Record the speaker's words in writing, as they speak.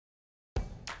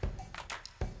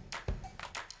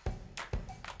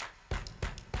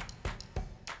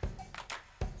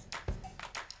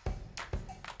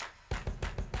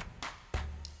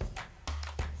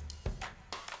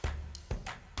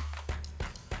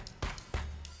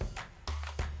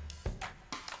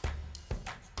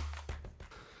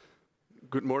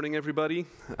Good morning, everybody.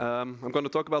 I'm going to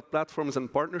talk about platforms and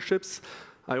partnerships.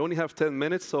 I only have 10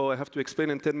 minutes, so I have to explain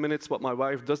in 10 minutes what my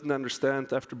wife doesn't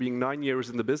understand after being 9 years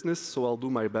in the business, so I'll do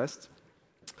my best.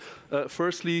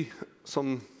 Firstly,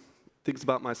 some things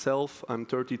about myself. I'm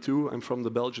 32. I'm from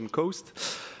the Belgian coast.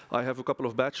 I have a couple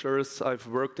of bachelors. I've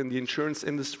worked in the insurance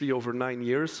industry over 9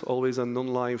 years, always on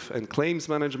non-life and claims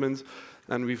management,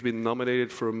 and we've been nominated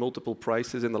for multiple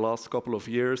prizes in the last couple of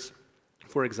years.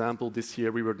 For example, this year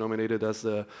we were nominated as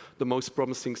the most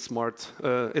promising smart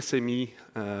SME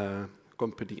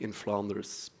company in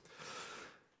Flanders.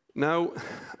 Now,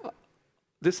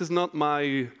 this is not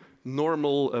my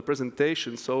normal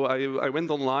presentation, so I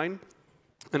went online.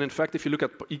 And in fact, if you look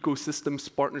at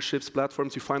ecosystems, partnerships,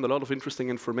 platforms, you find a lot of interesting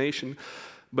information.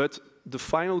 But the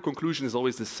final conclusion is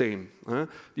always the same.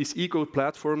 These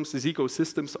eco-platforms, these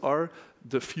ecosystems are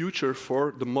the future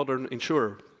for the modern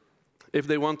insurer. If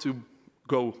they want to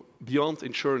go beyond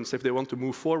insurance, if they want to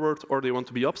move forward or they want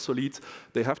to be obsolete,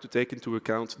 they have to take into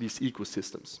account these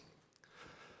ecosystems.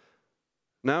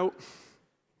 Now,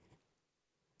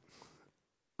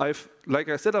 like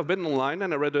I said, I've been online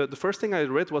and I read, the first thing I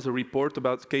read was a report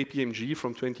about KPMG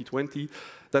from 2020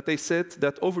 that they said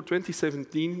that over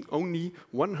 2017, only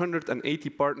 180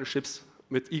 partnerships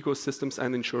with ecosystems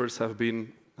and insurers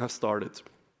have started.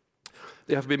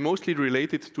 They have been mostly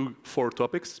related to 4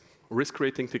 topics: risk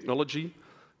rating technology,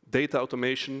 data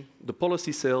automation, the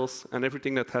policy sales, and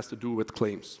everything that has to do with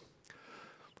claims.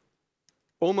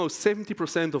 Almost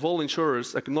 70% of all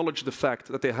insurers acknowledge the fact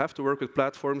that they have to work with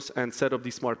platforms and set up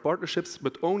these smart partnerships,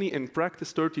 but only in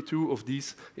practice 32 of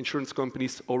these insurance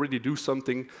companies already do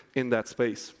something in that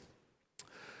space.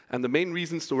 And the main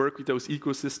reasons to work with those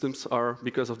ecosystems are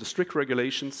because of the strict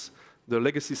regulations, the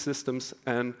legacy systems,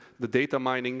 and the data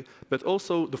mining, but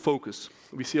also the focus.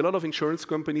 We see a lot of insurance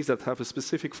companies that have a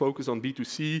specific focus on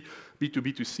B2C,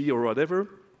 B2B2C, or whatever,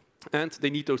 and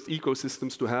they need those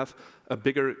ecosystems to have a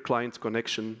bigger client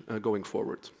connection going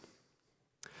forward.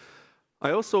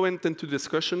 I also went into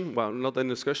discussion, well, not in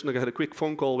discussion, I had a quick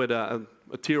phone call with a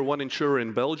tier 1 insurer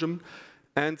in Belgium,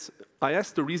 and I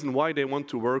asked the reason why they want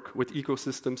to work with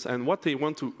ecosystems and what they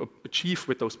want to achieve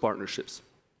with those partnerships.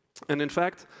 And in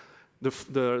fact,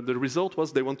 the result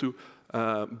was they want to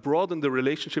broaden the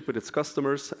relationship with its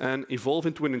customers and evolve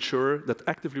into an insurer that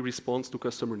actively responds to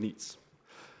customer needs.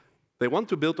 They want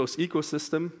to build those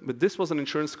ecosystems, but this was an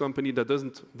insurance company that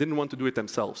didn't want to do it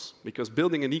themselves, because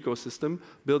building an ecosystem,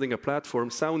 building a platform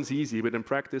sounds easy, but in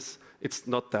practice, it's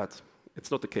not that.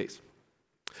 It's not the case.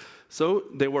 So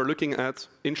they were looking at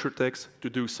insurtechs to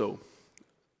do so.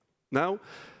 Now,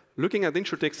 looking at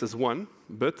insurtechs is one,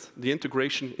 but the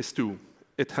integration is 2.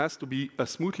 It has to be a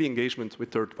smoothly engagement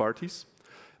with third parties.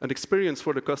 An experience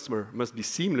for the customer must be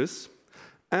seamless,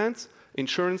 and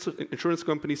insurance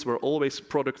companies were always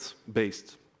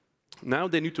product-based. Now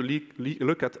they need to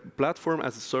look at platform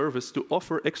as a service to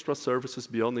offer extra services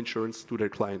beyond insurance to their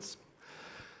clients.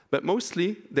 But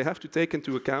mostly, they have to take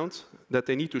into account that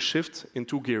they need to shift in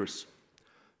 2 gears.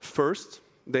 First,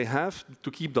 they have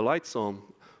to keep the lights on.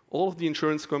 All of the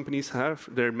insurance companies have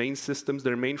their main systems,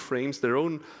 their main frames, their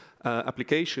own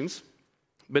applications,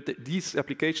 but these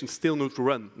applications still need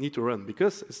to run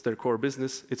because it's their core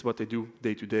business, it's what they do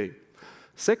day to day.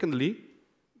 Secondly,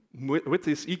 with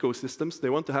these ecosystems, they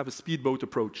want to have a speedboat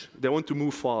approach. They want to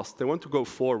move fast, they want to go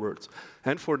forward,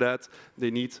 and for that,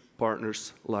 they need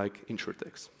partners like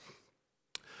insurtechs.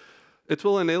 It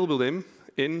will enable them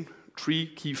in 3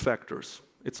 key factors.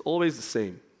 It's always the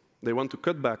same. They want to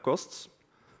cut back costs,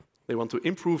 they want to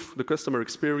improve the customer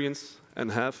experience, and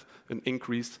have an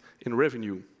increase in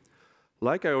revenue.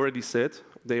 Like I already said,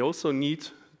 they also need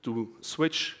to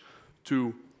switch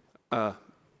to a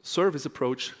service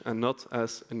approach and not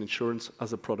as an insurance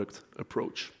as a product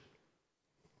approach.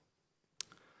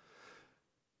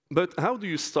 But how do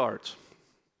you start?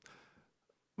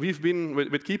 We've been,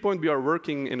 with Keypoint, we are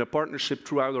working in a partnership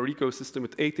throughout our ecosystem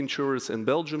with 8 insurers in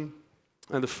Belgium.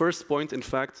 And the first point, in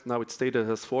fact, now it's stated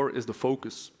as 4, is the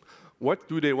focus. What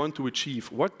do they want to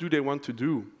achieve? What do they want to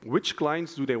do? Which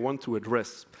clients do they want to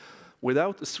address?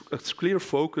 Without a clear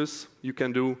focus, you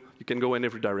can go in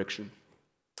every direction.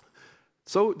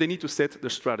 So they need to set their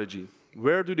strategy.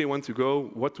 Where do they want to go?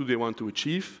 What do they want to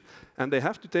achieve? And they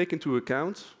have to take into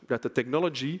account that the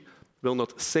technology will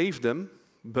not save them,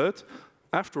 but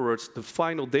afterwards, the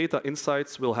final data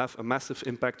insights will have a massive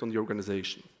impact on the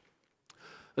organization.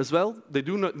 As well, they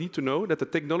do not need to know that the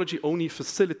technology only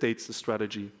facilitates the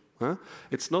strategy.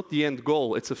 It's not the end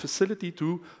goal. It's a facility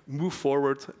to move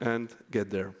forward and get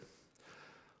there.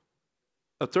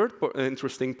 A third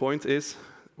interesting point is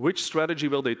which strategy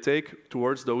will they take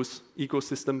towards those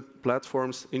ecosystem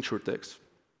platforms, insurtechs?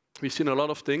 We've seen a lot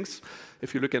of things.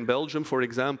 If you look in Belgium, for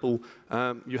example,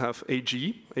 you have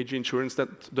AG Insurance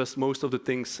that does most of the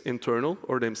things internal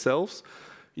or themselves.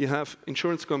 You have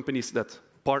insurance companies that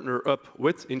partner up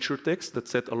with insurtechs that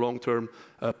set a long-term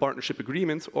partnership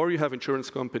agreement, or you have insurance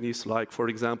companies like, for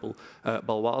example,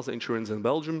 Baloise Insurance in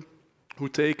Belgium, who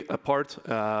take a part,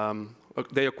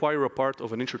 they acquire a part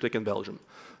of an insurtech in Belgium,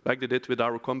 like they did with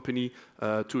our company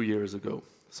 2 years ago.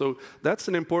 So that's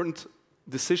an important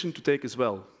decision to take as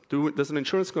well. Does an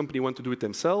insurance company want to do it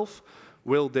themselves?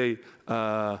 Will they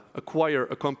acquire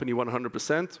a company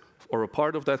 100% or a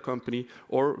part of that company,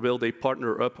 or will they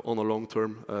partner up on a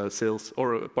long-term sales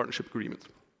or a partnership agreement?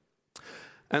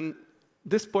 And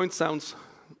this point sounds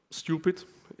stupid,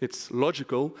 it's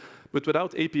logical, but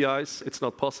without APIs, it's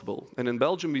not possible. And in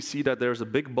Belgium, we see that there's a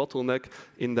big bottleneck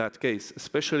in that case,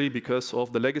 especially because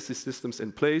of the legacy systems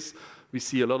in place. We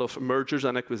see a lot of mergers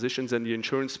and acquisitions in the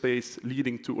insurance space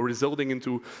leading to or resulting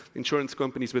into insurance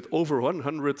companies with over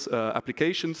 100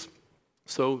 applications.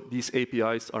 So these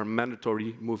APIs are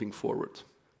mandatory moving forward.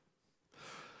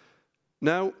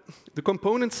 Now, the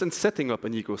components and setting up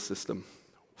an ecosystem.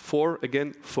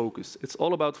 Again, focus. It's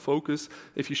all about focus.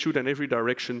 If you shoot in every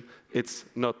direction, it's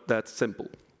not that simple.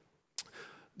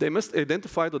 They must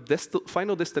identify the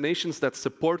final destinations that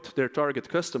support their target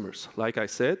customers. Like I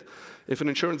said, if an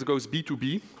insurance goes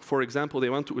B2B, for example,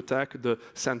 they want to attack the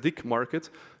syndic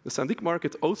market. The syndic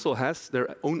market also has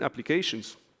their own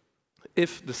applications.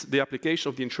 If the application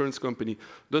of the insurance company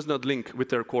does not link with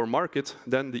their core market,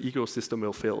 then the ecosystem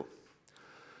will fail.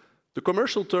 The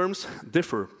commercial terms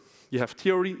differ. You have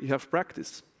theory, you have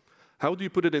practice. How do you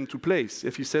put it into place?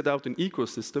 If you set out an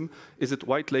ecosystem, is it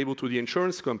white label to the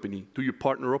insurance company? Do you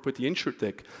partner up with the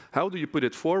insurtech? How do you put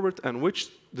it forward? And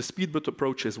the speedboat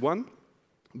approach is one,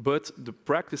 but the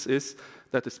practice is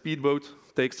that the speedboat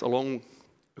takes a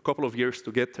couple of years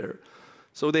to get there.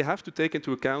 So they have to take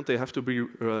into account, they have to be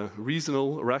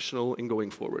reasonable, rational in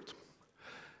going forward.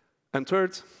 And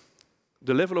third,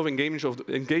 the level of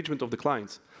engagement of the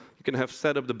client. You can have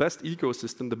set up the best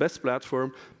ecosystem, the best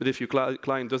platform, but if your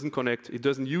client doesn't connect, he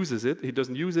doesn't use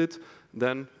it,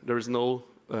 then there is no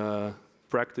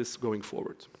practice going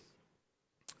forward.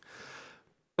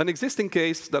 An existing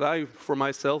case that for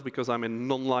myself, because I'm in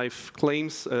non-life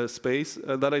claims space,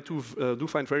 that I do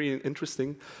find very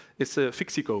interesting, is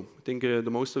Fixico. I think the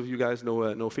most of you guys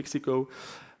know Fixico.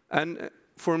 And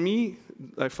for me,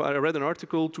 I read an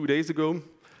article 2 days ago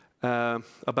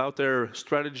about their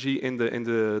strategy in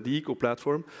the eco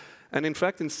platform. And in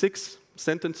fact, in 6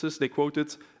 sentences, they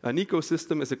quoted, "An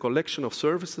ecosystem is a collection of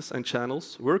services and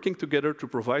channels working together to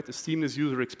provide a seamless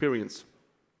user experience.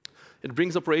 It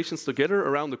brings operations together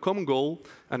around a common goal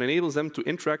and enables them to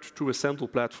interact through a central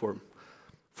platform."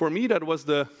 For me, that was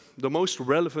the most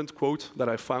relevant quote that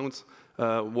I found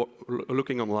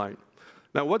looking online.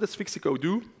 Now, what does Fixico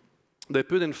do? They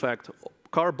put, in fact,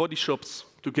 car body shops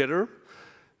together.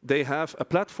 They have a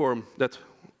platform that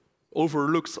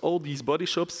overlooks all these body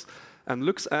shops and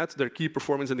looks at their key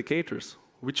performance indicators.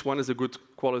 Which one is a good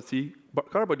quality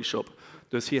car body shop?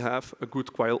 Does he have a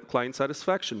good client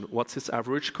satisfaction? What's his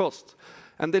average cost?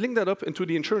 And they link that up into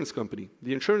the insurance company.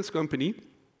 The insurance company,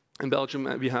 in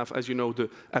Belgium, we have, as you know, the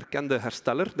erkende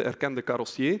hersteller, the erkende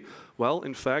carrossier. Well,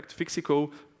 in fact,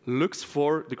 Fixico looks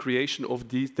for the creation of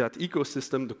that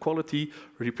ecosystem, the quality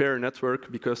repair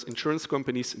network, because insurance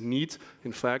companies need,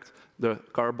 in fact, the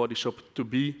car body shop to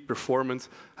be performant,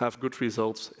 have good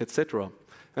results, etc.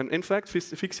 And in fact,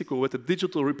 Fixico, with a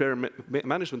digital repair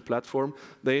management platform,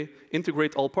 they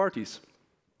integrate all parties.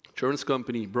 Insurance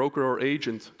company, broker or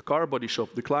agent, car body shop,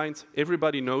 the client,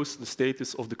 everybody knows the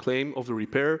status of the claim, of the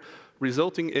repair,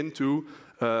 resulting into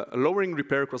lowering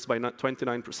repair costs by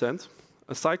 29%,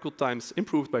 a cycle times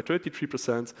improved by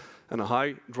 33%, and a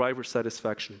high driver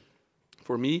satisfaction.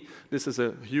 For me, this is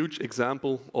a huge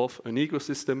example of an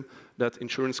ecosystem that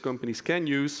insurance companies can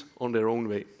use on their own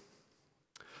way.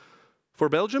 For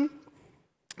Belgium,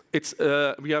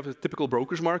 we have a typical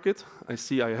brokers market. I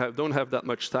see I don't have that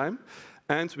much time.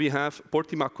 And we have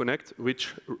Portima Connect,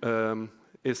 which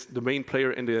is the main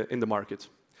player in the market.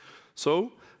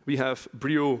 So we have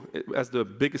Brio as the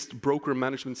biggest broker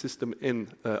management system in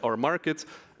our market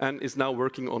and is now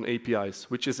working on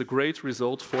APIs, which is a great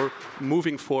result for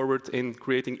moving forward in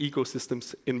creating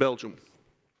ecosystems in Belgium.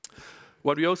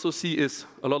 What we also see is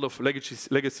a lot of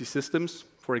legacy systems.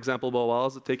 For example,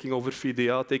 Baloise taking over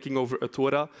Fidea, taking over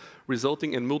Atora,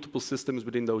 resulting in multiple systems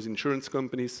within those insurance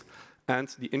companies. And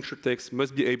the insurtechs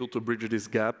must be able to bridge this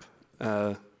gap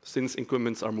since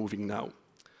incumbents are moving now.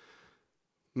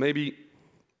 Maybe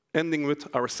ending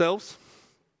with ourselves.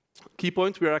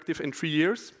 Keypoint, we are active in 3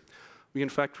 years. We in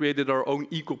fact created our own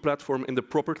eco-platform in the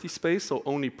property space, so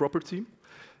only property.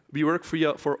 We work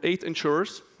for 8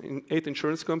 insurers, in 8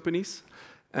 insurance companies,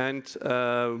 and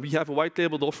we have a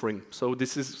white-labeled offering. So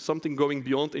this is something going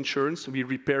beyond insurance. We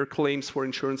repair claims for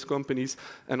insurance companies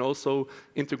and also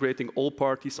integrating all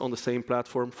parties on the same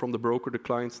platform, from the broker, the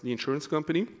client, the insurance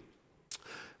company.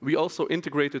 We also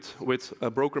integrated with a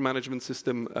broker management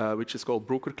system, which is called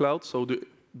Broker Cloud. So the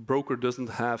broker doesn't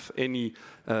have any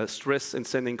stress in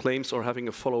sending claims or having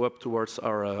a follow-up towards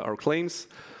our claims.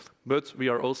 But we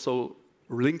are also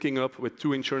linking up with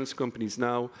 2 insurance companies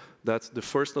now that the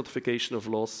first notification of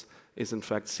loss is in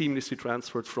fact seamlessly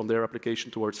transferred from their application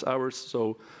towards ours.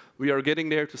 So we are getting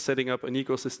there to setting up an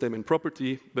ecosystem in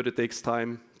property, but it takes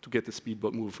time to get the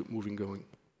speedboat moving going.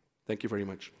 Thank you very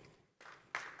much.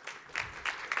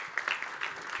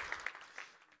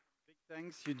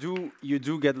 Thanks. You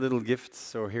do get little gifts,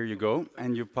 so here you go.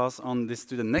 And you pass on this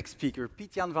to the next speaker,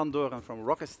 Pietjan VANDOOREN from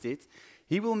Rockestate.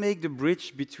 He will make the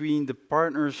bridge between the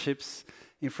partnerships,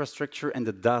 infrastructure, and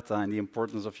the data, and the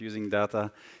importance of using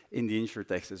data in the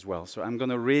InsurTech as well. So I'm going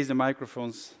to raise the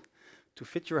microphones to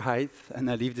fit your height, and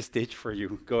I leave the stage for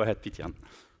you. Go ahead, Pietjan.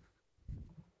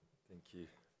 Thank you.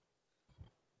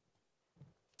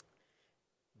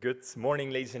 Good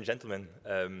morning, ladies and gentlemen.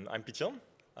 I'm Pietjan.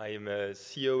 I am a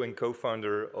CEO and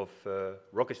co-founder of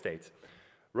Rockestate.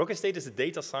 Rockestate is a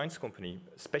data science company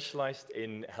specialized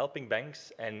in helping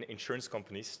banks and insurance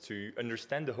companies to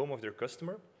understand the home of their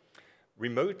customer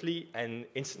remotely and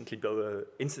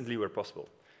instantly where possible.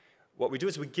 What we do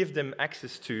is we give them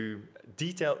access to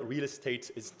detailed real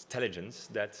estate intelligence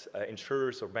that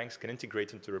insurers or banks can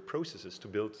integrate into their processes to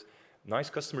build nice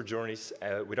customer journeys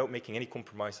without making any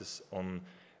compromises on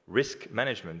risk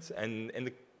management. And in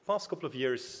the past couple of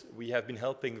years, we have been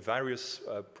helping various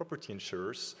property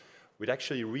insurers with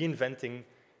actually reinventing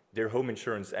their home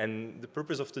insurance. And the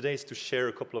purpose of today is to share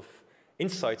a couple of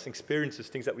insights, experiences,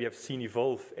 things that we have seen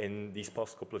evolve in these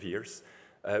past couple of years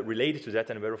related to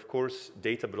that, and where, of course,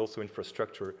 data, but also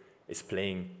infrastructure is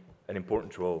playing an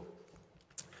important role.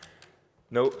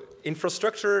 Now,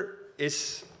 infrastructure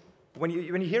is, when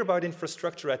you hear about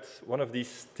infrastructure at one of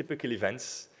these typical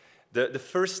events, the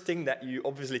first thing that you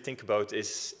obviously think about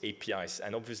is APIs.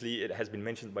 And obviously, it has been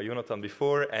mentioned by Jonathan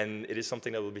before, and it is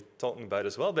something that we'll be talking about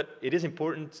as well. But it is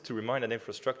important to remind that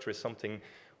infrastructure is something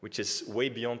which is way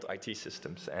beyond IT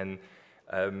systems. And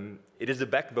it is the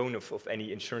backbone of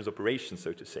any insurance operation,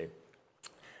 so to say.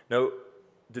 Now,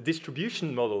 the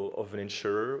distribution model of an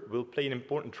insurer will play an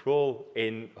important role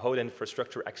in how the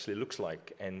infrastructure actually looks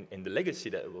like and in the legacy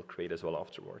that it will create as well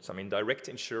afterwards. I mean, direct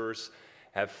insurers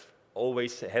have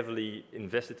always heavily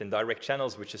invested in direct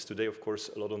channels, which is today, of course,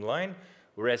 a lot online,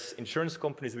 whereas insurance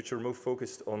companies, which are more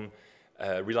focused on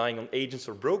relying on agents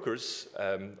or brokers,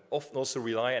 often also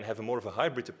rely and have a more of a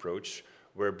hybrid approach,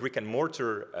 where brick and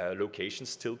mortar locations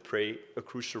still play a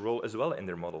crucial role as well in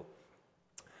their model.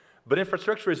 But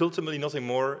infrastructure is ultimately nothing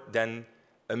more than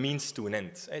a means to an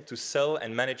end, to sell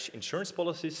and manage insurance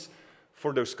policies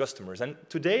for those customers. And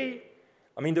today,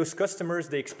 I mean, those customers,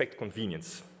 they expect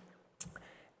convenience.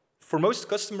 For most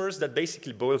customers, that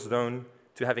basically boils down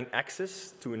to having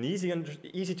access to an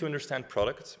easy-to-understand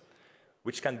product,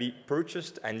 which can be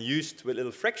purchased and used with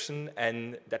little friction,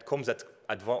 and that comes at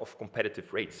of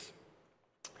competitive rates.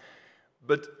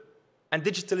 And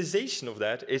digitalization of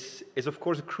that is of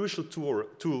course, a crucial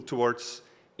tool towards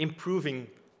improving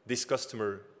this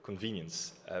customer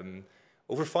convenience.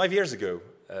 Over 5 years ago,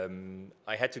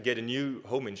 I had to get a new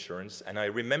home insurance, and I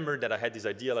remember that I had this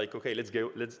idea like, okay,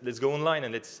 let's go online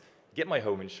and let's get my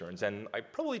home insurance. And I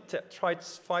probably tried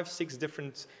 5, 6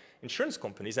 different insurance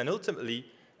companies, and ultimately,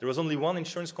 there was only one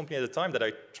insurance company at the time that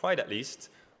I tried at least,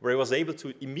 where I was able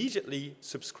to immediately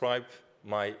subscribe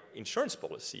my insurance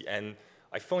policy. And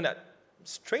I found that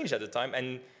strange at the time.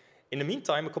 And in the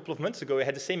meantime, a couple of months ago, I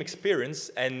had the same experience,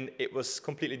 and it was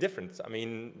completely different. I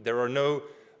mean, there are no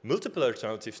multiple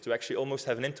alternatives to actually almost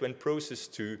have an end-to-end process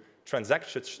to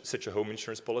transact such a home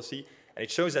insurance policy. And it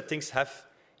shows that things have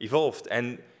evolved.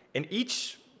 And in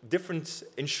each different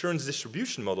insurance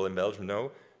distribution model in Belgium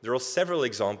now, there are several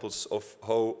examples of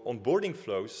how onboarding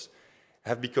flows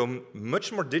have become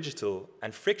much more digital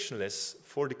and frictionless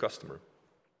for the customer.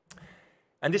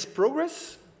 And this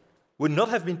progress would not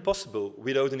have been possible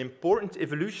without an important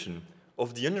evolution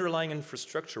of the underlying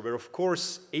infrastructure, where, of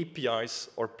course, APIs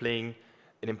are playing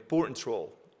an important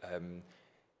role.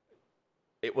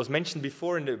 It was mentioned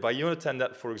before by Jonathan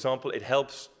that, for example, it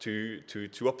helps to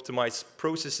optimize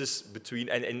processes between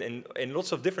and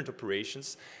lots of different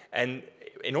operations. And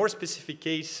in our specific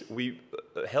case, we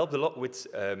helped a lot with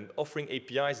offering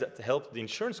APIs that help the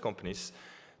insurance companies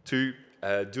to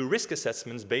do risk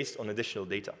assessments based on additional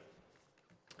data.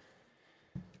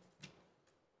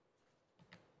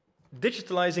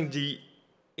 Digitalizing the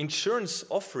insurance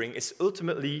offering is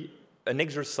ultimately an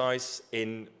exercise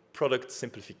in product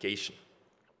simplification.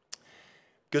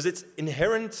 Because it's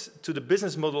inherent to the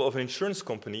business model of an insurance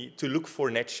company to look for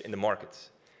an edge in the market.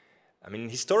 I mean,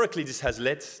 historically, this has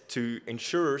led to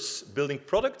insurers building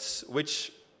products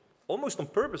which, almost on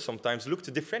purpose sometimes, look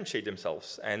to differentiate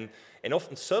themselves, and in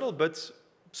often subtle, but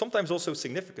sometimes also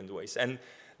significant ways. And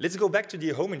let's go back to the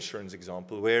home insurance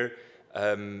example, where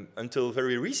until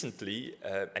very recently,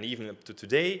 and even up to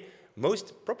today,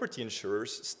 most property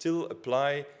insurers still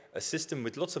apply a system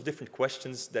with lots of different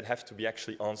questions that have to be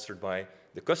actually answered by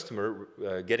the customer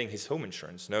getting his home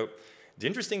insurance. Now, the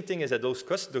interesting thing is that those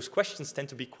questions tend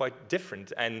to be quite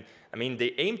different. And I mean,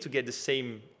 they aim to get the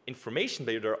same information,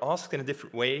 but they're asked in a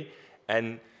different way.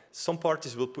 And some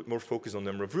parties will put more focus on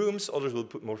the number of rooms, others will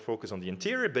put more focus on the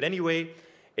interior. But anyway,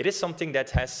 it is something that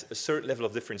has a certain level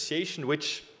of differentiation,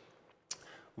 which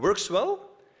works well,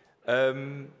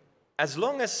 as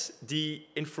long as the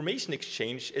information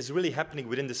exchange is really happening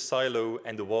within the silo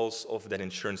and the walls of that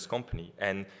insurance company.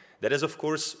 And that is, of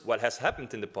course, what has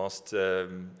happened in the past,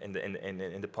 in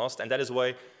the past, and that is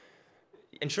why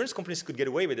insurance companies could get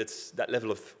away with that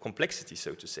level of complexity,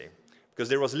 so to say, because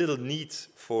there was little need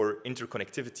for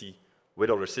interconnectivity with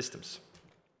other systems.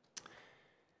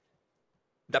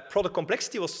 That product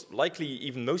complexity was likely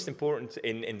even most important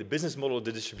in the business model,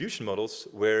 the distribution models,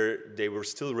 where they were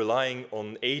still relying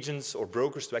on agents or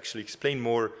brokers to actually explain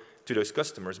more to those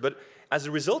customers. But as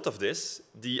a result of this,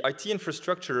 the IT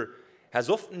infrastructure has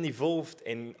often evolved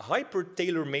in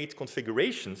hyper-tailor-made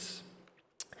configurations,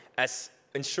 as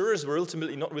insurers were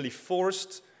ultimately not really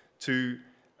forced to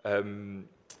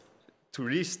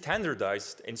really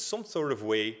standardize in some sort of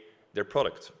way their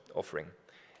product offering.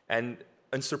 And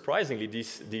unsurprisingly,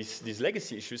 these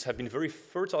legacy issues have been very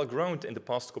fertile ground in the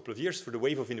past couple of years for the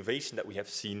wave of innovation that we have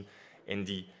seen in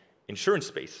the insurance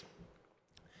space.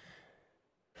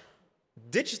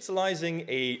 Digitalizing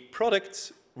a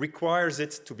product requires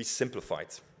it to be simplified.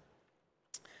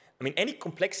 I mean, any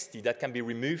complexity that can be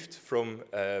removed from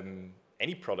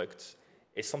any product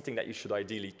is something that you should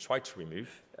ideally try to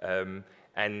remove.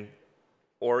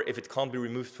 Or if it can't be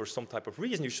removed for some type of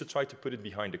reason, you should try to put it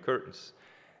behind the curtains.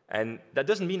 And that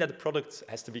doesn't mean that the product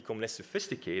has to become less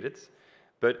sophisticated,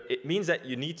 but it means that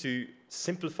you need to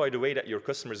simplify the way that your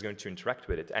customer is going to interact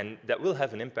with it, and that will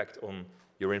have an impact on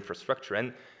your infrastructure.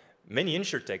 And many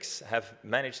insurtechs have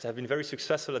been very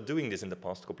successful at doing this in the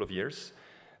past couple of years,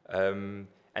 and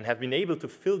have been able to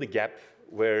fill the gap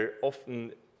where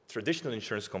often traditional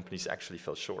insurance companies actually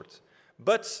fell short.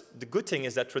 But the good thing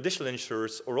is that traditional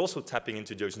insurers are also tapping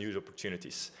into those new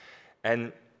opportunities.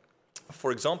 And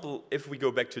for example, if we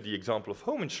go back to the example of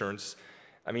home insurance,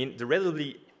 I mean, the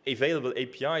readily available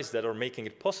APIs that are making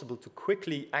it possible to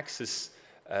quickly access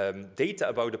data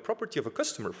about the property of a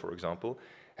customer, for example,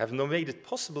 have now made it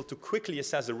possible to quickly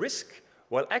assess a risk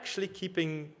while actually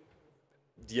keeping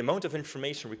the amount of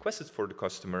information requested for the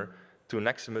customer to an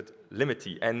absolute limit.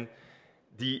 And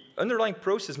the underlying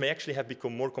process may actually have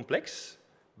become more complex,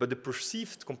 but the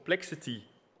perceived complexity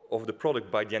of the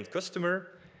product by the end customer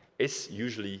is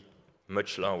usually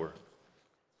much lower.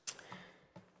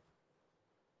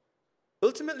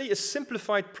 Ultimately, a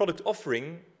simplified product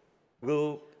offering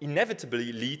will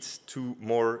inevitably lead to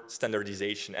more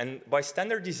standardization. And by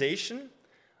standardization,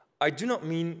 I do not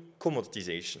mean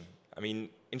commoditization. I mean,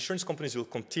 insurance companies will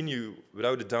continue,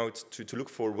 without a doubt, to look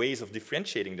for ways of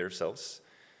differentiating themselves,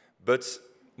 but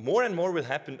more and more will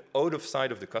happen out of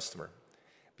sight of the customer,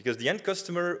 because the end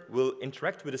customer will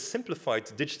interact with a simplified,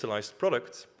 digitalized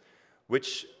product,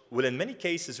 which will in many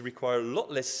cases require a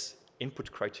lot less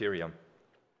input criteria,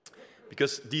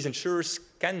 because these insurers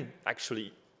can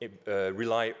actually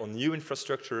rely on new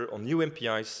infrastructure, on new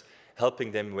MPIs,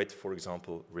 helping them with, for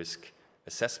example, risk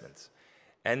assessment.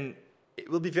 And it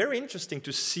will be very interesting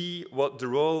to see what the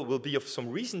role will be of some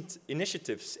recent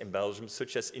initiatives in Belgium,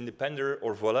 such as Independer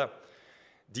or Voila.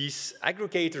 These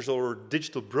aggregators or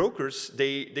digital brokers,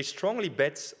 they strongly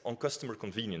bet on customer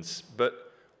convenience. But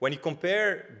when you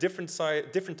compare different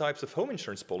types of home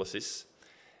insurance policies,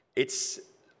 it's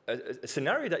a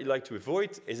scenario that you like to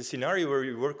avoid is a scenario where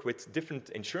you work with different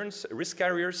insurance risk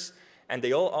carriers, and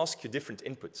they all ask you different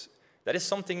inputs. That is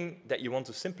something that you want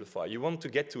to simplify. You want to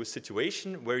get to a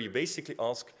situation where you basically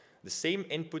ask the same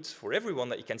inputs for everyone,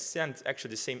 that you can send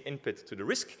actually the same input to the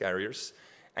risk carriers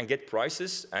and get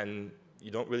prices, and you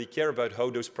don't really care about how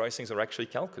those pricings are actually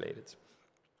calculated.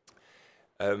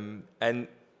 And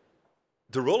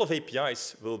the role of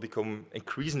APIs will become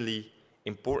increasingly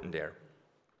important there.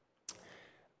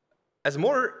 As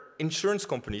more insurance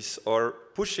companies are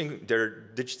pushing their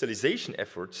digitalization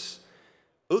efforts,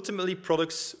 ultimately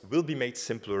products will be made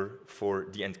simpler for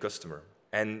the end customer.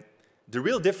 And the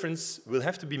real difference will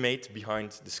have to be made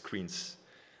behind the screens,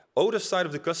 out of sight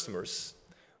of the customers,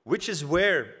 which is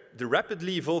where the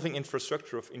rapidly evolving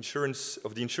infrastructure of the insurance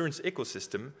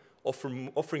ecosystem,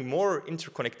 offering more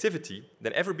interconnectivity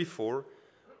than ever before,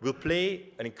 will play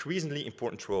an increasingly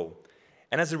important role.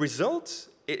 And as a result,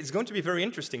 it's going to be very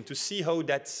interesting to see how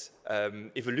that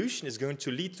evolution is going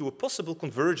to lead to a possible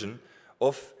conversion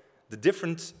of the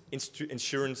different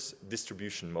insurance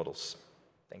distribution models.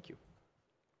 Thank you.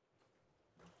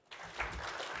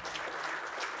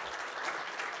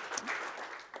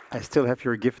 I still have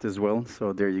your gift as well,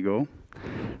 so there you go.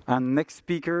 And next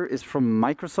speaker is from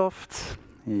Microsoft.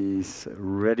 He's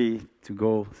ready to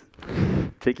go,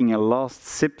 taking a last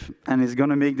sip, and he's going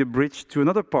to make the bridge to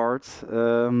another part.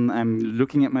 I'm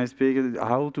looking at my speaker,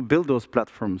 how to build those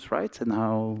platforms, right? And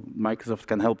how Microsoft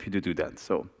can help you to do that.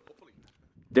 So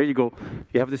there you go.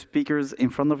 You have the speakers in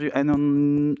front of you,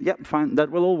 and yeah, fine,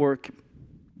 that will all work.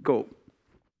 Go.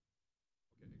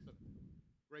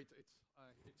 Great.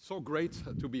 It's so great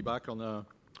to be back on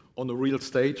a real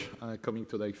stage, coming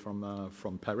today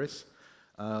from Paris.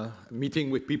 Meeting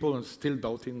with people and still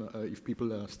doubting if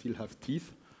people still have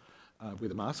teeth with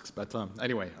the masks. But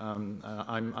anyway,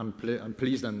 I'm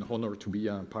pleased and honored to be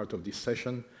part of this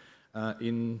session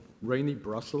in rainy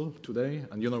Brussels today.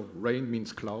 And you know, rain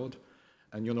means cloud,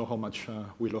 and you know how much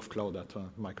we love cloud at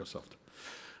Microsoft.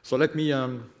 So let me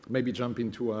maybe jump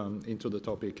into the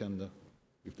topic, and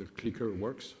if the clicker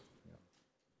works, yeah,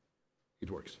 it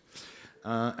works.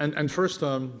 And first,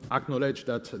 acknowledge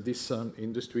that this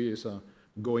industry is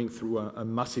going through a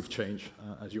massive change,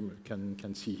 as you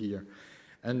can see here.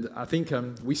 And I think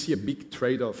we see a big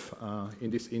trade-off in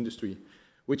this industry,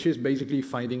 which is basically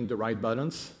finding the right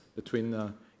balance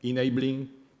between enabling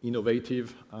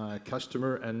innovative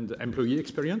customer and employee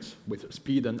experience with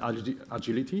speed and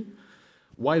agility,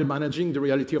 while managing the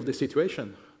reality of the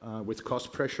situation with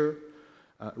cost pressure,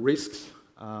 risks,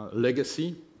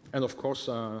 legacy, and of course,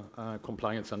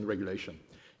 compliance and regulation.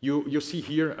 You see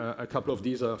here a couple of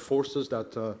these forces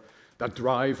that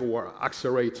drive or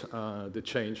accelerate the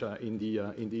change in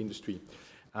the industry.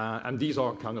 And these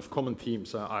are kind of common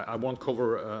themes. I won't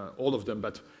cover all of them,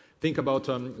 but think about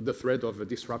the threat of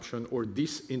disruption or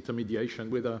disintermediation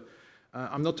with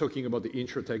I'm not talking about the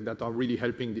insurtech that are really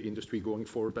helping the industry going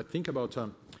forward, but think about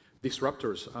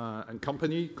disruptors and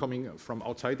company coming from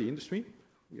outside the industry.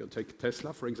 You take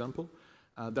Tesla, for example,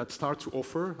 that start to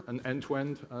offer an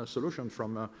end-to-end solution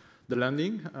from the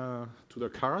lending to the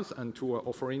cars and to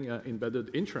offering embedded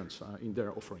insurance in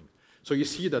their offering. So you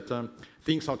see that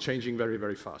things are changing very,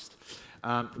 very fast.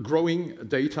 Growing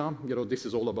data, you know, this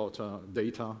is all about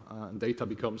data. Data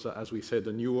becomes, as we said,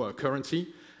 the new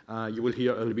currency. You will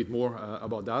hear a little bit more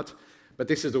about that. But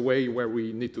this is the way where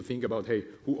we need to think about, hey,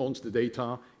 who owns the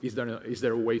data? Is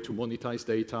there a way to monetize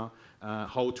data?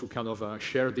 How to kind of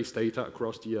share this data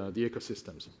across the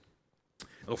ecosystems?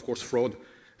 And of course, fraud,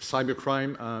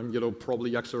 cybercrime, you know,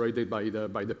 probably accelerated by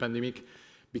the pandemic,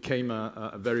 became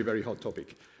a very, very hot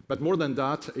topic. But more than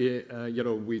that, you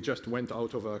know, we just went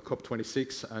out of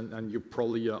COP26, and you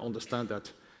probably understand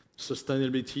that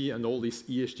sustainability and all this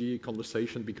ESG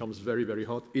conversation becomes very, very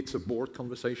hot. It's a board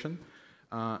conversation.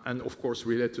 And of course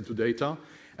related to data.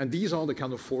 And these are the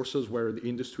kind of forces where the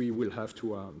industry will have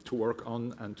to work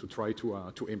on and to try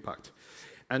to impact.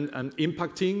 And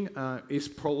impacting is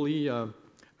probably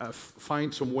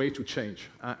find some way to change.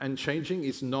 And changing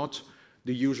is not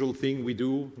the usual thing we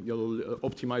do. You'll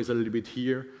optimize a little bit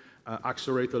here,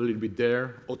 accelerate a little bit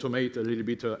there, automate a little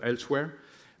bit elsewhere,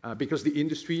 because the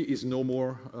industry is no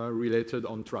more related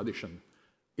on tradition.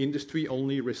 Industry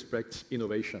only respects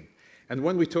innovation. And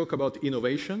when we talk about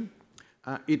innovation,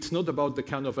 it's not about the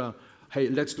kind of, hey,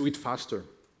 let's do it faster.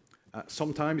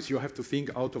 Sometimes you have to think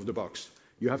out of the box.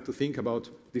 You have to think about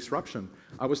disruption.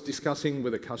 I was discussing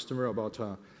with a customer about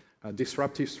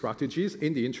disruptive strategies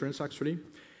in the insurance, actually.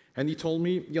 And he told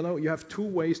me, you know, you have two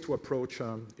ways to approach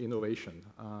innovation.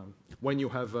 When you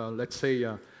have, let's say,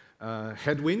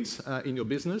 headwinds in your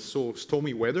business, so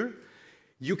stormy weather,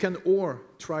 you can or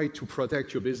try to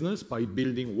protect your business by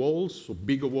building walls, so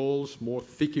bigger walls, more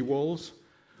thicker walls,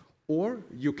 or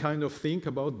you kind of think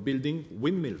about building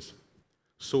windmills.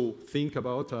 So think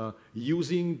about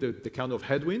using the kind of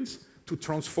headwinds to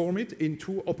transform it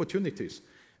into opportunities.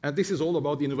 And this is all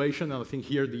about innovation, and I think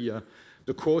here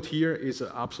the quote here is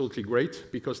absolutely great,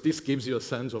 because this gives you a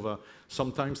sense of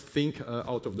sometimes think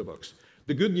out of the box.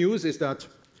 The good news is that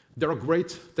there are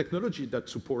great technology that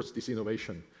supports this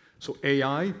innovation. So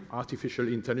AI, artificial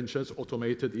intelligence,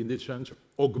 automated intelligence,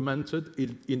 augmented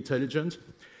intelligence,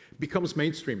 becomes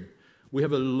mainstream. We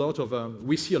have a lot of,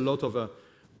 we see a lot of,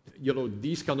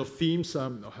 these kind of themes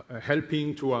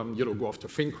helping to, go after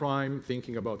fin crime,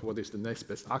 thinking about what is the next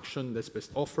best action, next best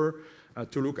offer,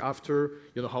 to look after,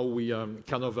 how we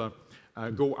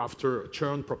go after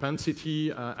churn propensity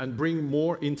and bring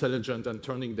more intelligent and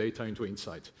turning data into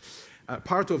insight.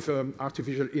 Part of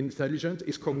artificial intelligence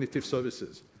is cognitive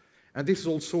services. And this is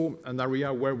also an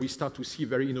area where we start to see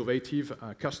very innovative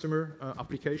customer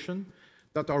application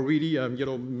that are really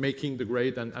making the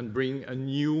grade and bring a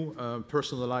new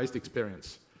personalized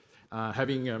experience.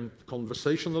 Having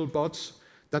conversational bots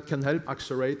that can help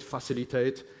accelerate,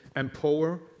 facilitate,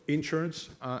 empower insurance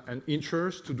and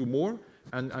insurers to do more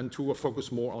and to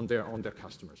focus more on their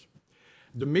customers.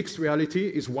 The mixed reality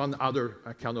is one other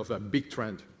kind of a big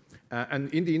trend.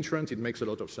 And in the insurance, it makes a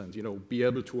lot of sense. Be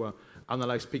able to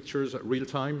analyze pictures real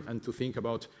time and to think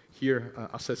about here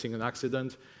assessing an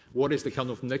accident. What is the kind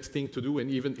of next thing to do, and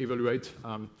even evaluate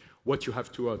what you have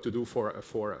to do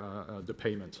for the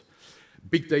payment.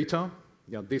 Big data,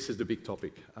 yeah, this is the big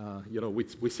topic.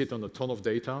 We sit on a ton of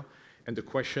data, and the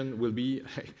question will be,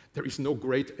 hey, there is no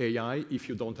great AI if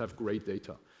you don't have great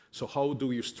data. So how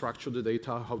do you structure the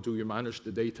data? How do you manage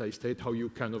the data estate? How you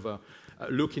kind of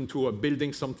look into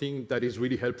building something that is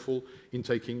really helpful in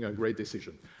taking a great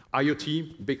decision.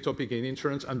 IoT, big topic in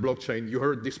insurance, and blockchain. You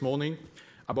heard this morning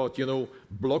about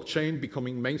blockchain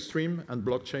becoming mainstream and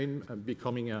blockchain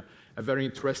becoming a very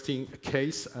interesting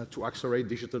case to accelerate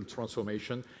digital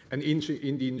transformation. And in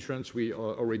the insurance, we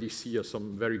already see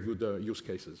some very good use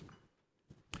cases.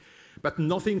 But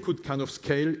nothing could kind of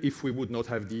scale if we would not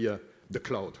have the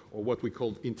cloud, or what we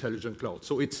call intelligent cloud.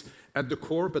 So it's at the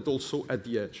core, but also at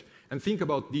the edge. And think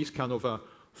about these kind of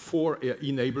 4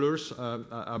 enablers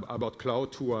about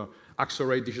cloud to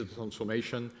accelerate digital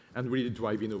transformation and really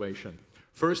drive innovation.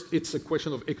 First, it's a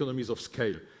question of economies of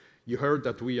scale. You heard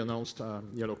that we announced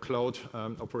cloud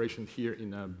operation here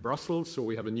in Brussels, so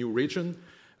we have a new region,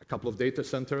 a couple of data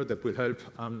centers that will help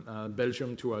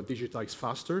Belgium to digitize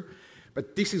faster.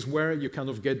 But this is where you kind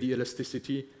of get the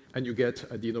elasticity and you get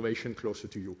the innovation closer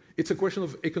to you. It's a question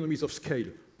of economies of scale.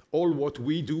 All what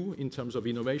we do in terms of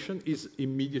innovation is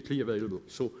immediately available.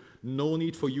 So no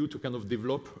need for you to kind of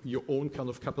develop your own kind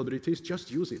of capabilities,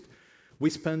 just use it. We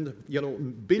spend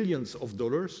billions of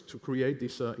dollars to create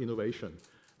this innovation.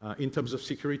 In terms of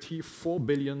security, $4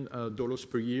 billion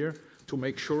per year to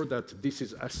make sure that this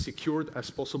is as secured as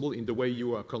possible in the way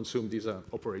you consume these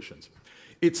operations.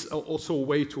 It's also a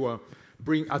way to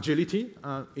bring agility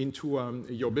into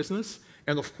your business.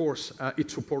 And of course,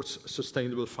 it supports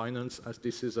sustainable finance, as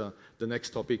this is the next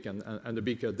topic and the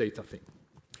big data thing.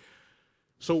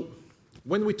 So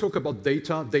when we talk about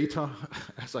data, data,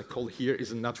 as I call here,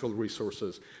 is natural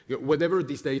resources. Whatever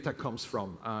this data comes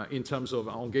from, in terms of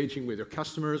engaging with your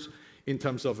customers, in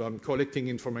terms of collecting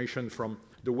information from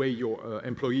the way your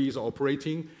employees are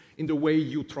operating, in the way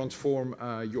you transform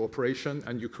your operation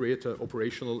and you create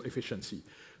operational efficiency.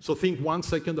 So think 1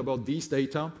 second about these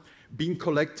data being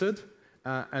collected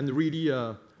and really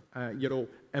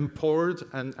empowered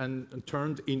and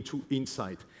turned into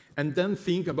insight. And then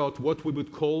think about what we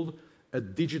would call a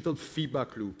digital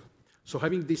feedback loop. So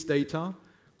having this data,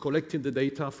 collecting the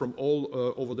data from all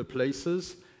over the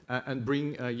places, and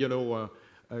bring,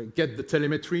 get the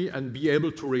telemetry and be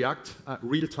able to react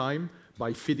real time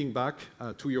by feeding back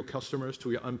to your customers, to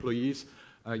your employees,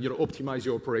 optimize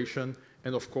your operation,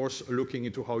 and of course, looking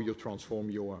into how you transform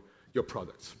your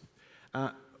products.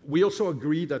 We also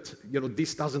agree that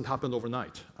this doesn't happen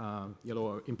overnight,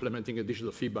 implementing a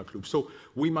digital feedback loop. So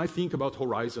we might think about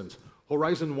horizons.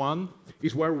 Horizon 1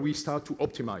 is where we start to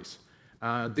optimize.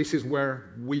 This is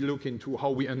where we look into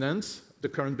how we enhance the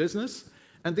current business.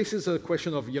 And this is a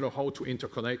question of how to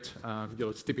interconnect.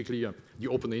 It's typically the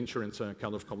open insurance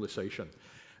kind of conversation.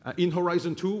 In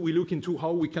Horizon 2, we look into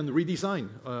how we can redesign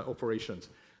operations.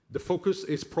 The focus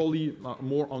is probably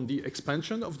more on the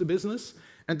expansion of the business.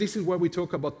 And this is where we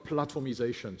talk about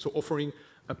platformization, so offering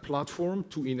a platform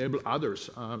to enable others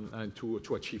and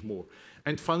to achieve more.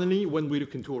 And finally, when we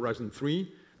look into Horizon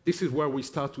 3, this is where we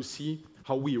start to see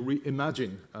how we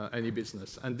reimagine any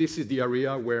business. And this is the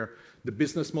area where the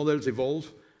business models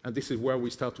evolve, and this is where we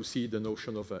start to see the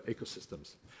notion of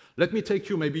ecosystems. Let me take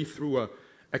you maybe through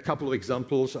a couple of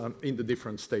examples in the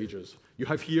different stages. You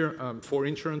have here 4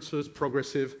 insurances,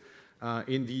 Progressive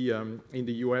in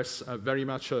the US, very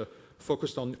much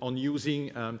focused on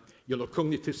using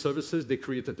cognitive services. They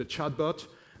created a chatbot,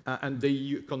 and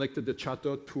they connected the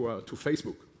chatbot to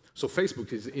Facebook. So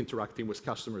Facebook is interacting with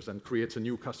customers and creates a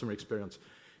new customer experience.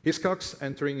 Hiscox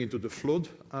entering into the flood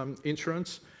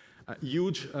insurance. A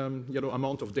huge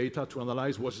amount of data to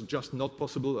analyze was just not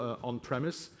possible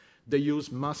on-premise. They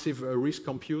use massive risk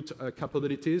compute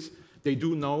capabilities. They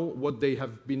do now what they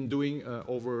have been doing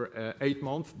over 8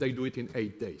 months. They do it in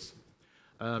 8 days.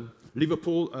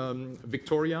 Liverpool,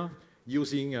 Victoria,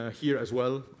 using here as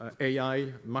well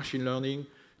AI, machine learning,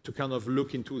 to kind of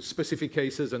look into specific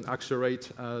cases and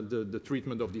accelerate the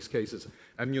treatment of these cases.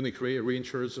 And Munich Re,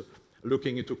 reinsurers,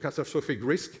 looking into catastrophic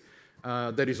risk.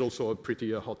 That is also a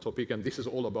pretty hot topic, and this is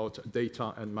all about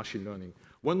data and machine learning.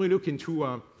 When we look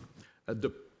into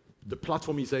the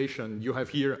platformization, you have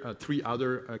here 3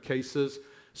 other cases.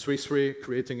 Swiss Re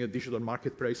creating a digital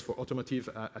marketplace for automotive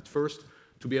at first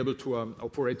to be able to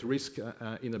operate risk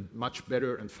in a much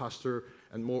better and faster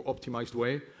and more optimized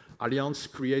way. Allianz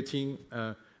creating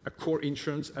a core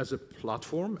insurance as a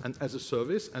platform and as a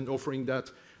service and offering that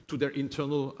to their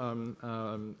internal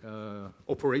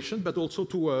operation, but also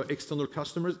to external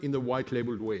customers in a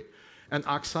white-labeled way. And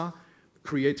AXA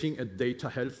creating a data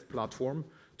health platform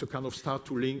to kind of start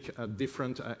to link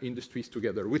different industries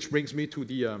together, which brings me to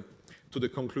the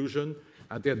conclusion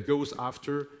that goes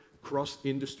after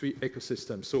cross-industry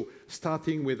ecosystem. So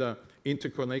starting with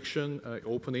interconnection,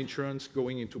 open insurance,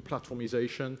 going into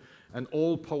platformization, and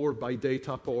all powered by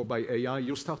data, powered by AI,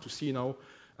 you start to see now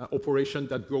operations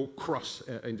that go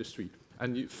cross-industry.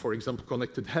 And for example,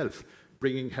 connected health,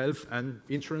 bringing health and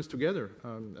insurance together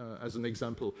as an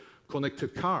example.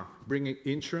 Connected car, bringing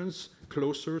insurance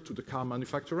closer to the car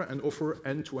manufacturer and offer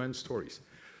end-to-end stories.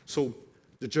 So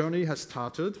the journey has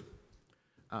started.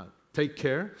 Take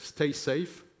care, stay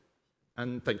safe,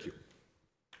 and thank you.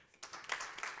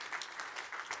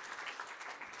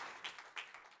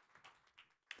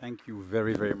 Thank you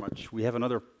very, very much. We have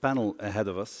another panel ahead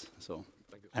of us, so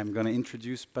I'm going to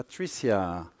introduce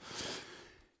Patricia.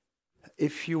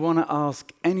 If you want to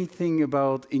ask anything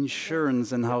about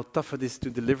insurance and how tough it is to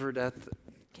deliver that,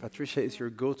 Patricia is your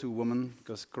go-to woman,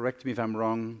 because correct me if I'm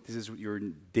wrong, this is your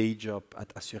day job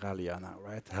at Assuralia now,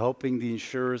 right? Helping the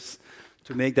insurers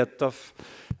to make that tough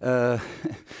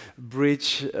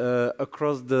bridge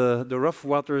across the rough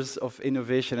waters of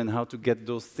innovation and how to get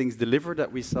those things delivered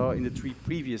that we saw in the 3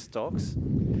 previous talks.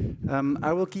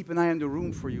 I will keep an eye on the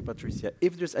room for you, Patricia.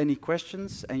 If there's any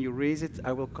questions and you raise it,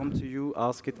 I will come to you,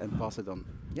 ask it, and pass it on.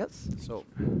 Yes? So,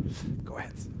 go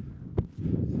ahead.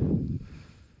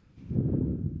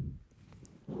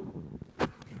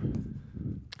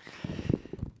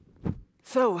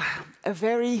 So, a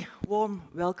very warm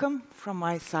welcome from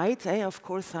my side. Of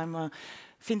course, I'm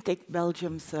FinTech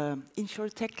Belgium's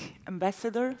InsurTech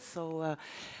ambassador. So,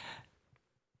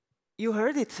 you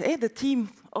heard it, the theme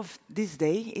of this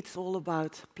day, it's all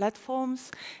about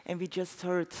platforms. And we just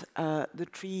heard the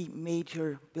 3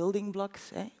 major building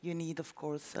blocks. You need, of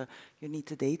course, you need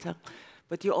the data.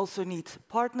 But you also need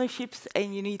partnerships,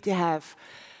 and you need to have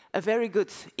a very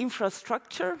good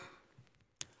infrastructure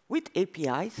with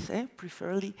APIs,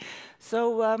 preferably.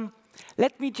 So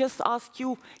let me just ask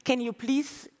you, can you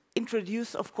please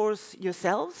introduce, of course,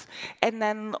 yourselves? And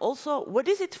then also, what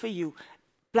is it for you?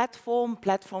 Platform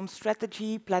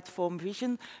strategy, platform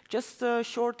vision. Just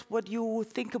short what you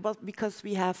think about, because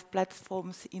we have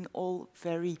platforms in all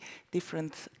very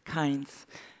different kinds.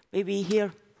 Maybe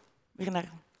here, Bernard,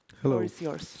 the floor is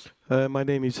yours. My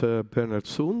name is Bernard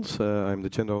Soens. I'm the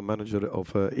General Manager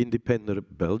of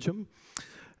Independent Belgium.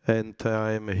 And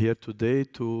I'm here today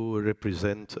to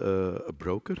represent a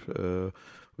broker.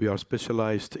 We are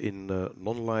specialized in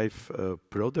non-life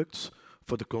products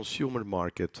for the consumer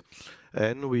market.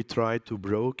 And we try to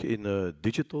broker in a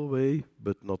digital way,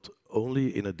 but not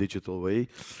only in a digital way.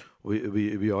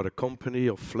 We are a company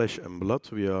of flesh and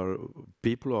blood. We are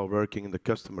people who are working in the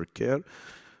customer care.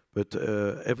 But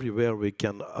everywhere we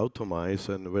can automate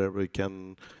and where we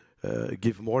can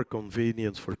give more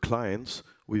convenience for clients,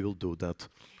 we will do that.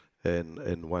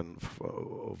 And one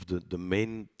of the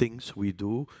main things we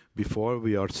do before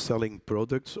we are selling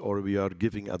products or we are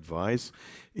giving advice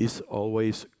is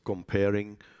always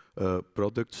comparing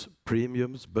products,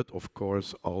 premiums, but of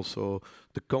course also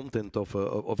the content of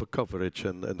a coverage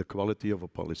and the quality of a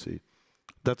policy.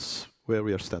 That's where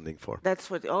we are standing for.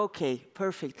 That's what, okay,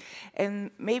 perfect.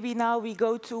 And maybe now we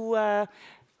go to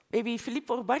maybe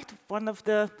Philippe or Bart, one of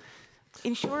the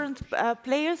insurance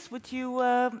players. Would you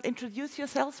introduce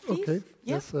yourselves, please? Okay,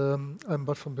 yes, I'm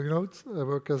Bart van Buggenhout. I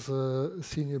work as a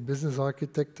senior business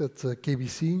architect at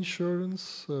KBC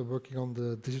Insurance, working on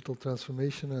the digital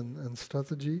transformation and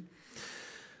strategy.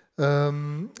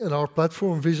 And our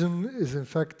platform vision is, in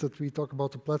fact, that we talk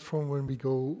about the platform when we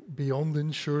go beyond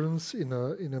insurance in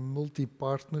a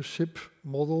multi-partnership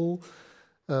model,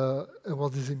 And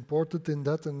what is important in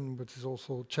that, and what is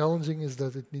also challenging, is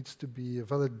that it needs to be a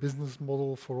valid business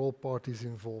model for all parties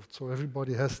involved. So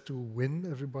everybody has to win,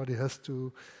 everybody has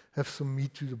to have some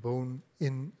meat to the bone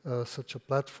in such a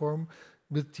platform,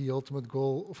 with the ultimate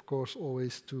goal, of course,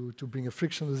 always to bring a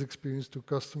frictionless experience to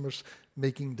customers,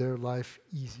 making their life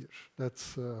easier.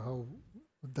 That's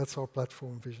our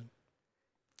platform vision.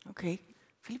 Okay,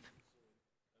 Philippe?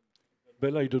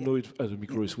 Well, I don't know if the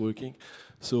micro is working.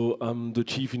 So I'm the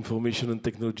Chief Information and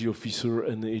Technology Officer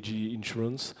in AG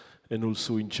Insurance, and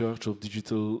also in charge of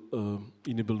digital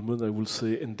enablement, I will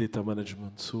say, and data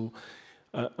management. So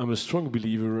I'm a strong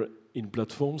believer in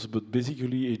platforms, but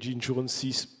basically AG Insurance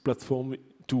sees platform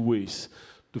two ways.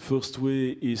 The first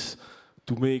way is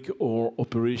to make our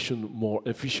operation more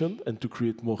efficient and to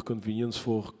create more convenience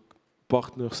for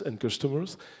partners and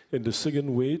customers. And the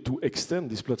second way, to extend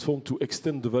this platform, to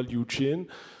extend the value chain,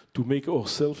 to make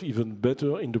ourselves even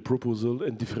better in the proposal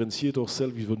and differentiate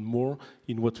ourselves even more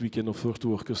in what we can offer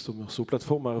to our customers. So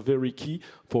platforms are very key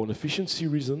for an efficiency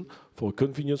reason, for a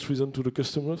convenience reason to the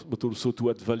customers, but also to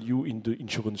add value in the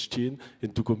insurance chain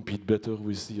and to compete better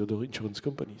with the other insurance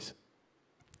companies.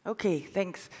 Okay,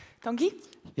 thanks. Tanguy?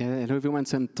 Yeah, hello everyone,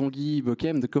 so I'm Tanguy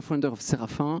Bocquet, I'm the co-founder of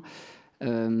Serafin.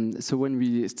 So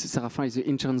Serafin is an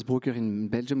insurance broker in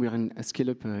Belgium. We are in a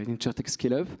scale-up, an insurtech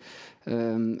scale-up.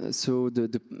 So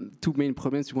the two main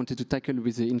problems we wanted to tackle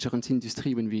with the insurance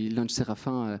industry when we launched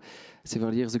Serafin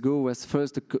several years ago was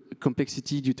first the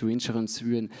complexity due to insurance.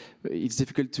 It's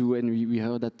difficult to, and we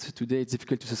heard that today, it's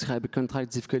difficult to subscribe a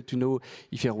contract, difficult to know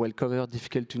if you're well covered,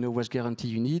 difficult to know what guarantee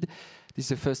you need. This is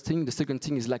the first thing. The second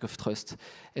thing is lack of trust.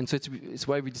 And so it's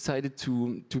why we decided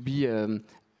to be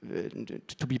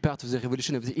part of the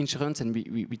revolution of the insurance, and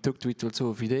we talk to it also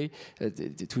every day.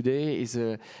 Today is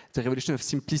the revolution of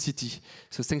simplicity.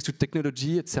 So thanks to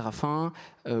technology at Serafin,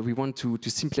 we want to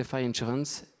simplify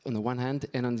insurance on the one hand,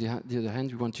 and on the other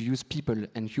hand, we want to use people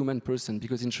and human person,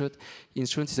 because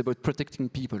insurance is about protecting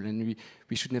people, and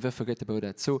we should never forget about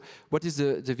that. So what is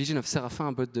the vision of Serafin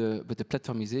about the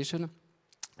platformization?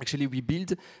 Actually, we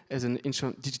build, as an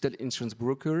digital insurance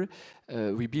broker,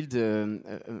 we build a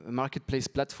marketplace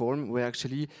platform where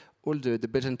actually all the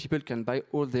Belgian people can buy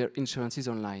all their insurances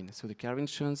online. So the car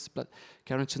insurance,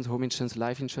 home insurance,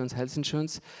 life insurance, health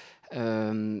insurance,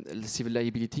 civil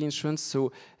liability insurance.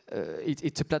 So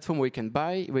it's a platform where you can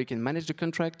buy, where you can manage the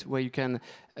contract, where you can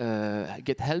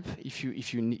get help if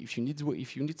you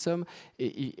need some.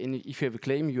 And if you have a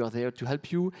claim, you are there to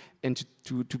help you and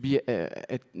to be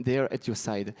there at your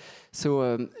side.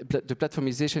 So the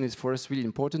platformization is for us really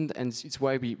important, and it's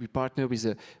why we partner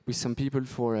with some people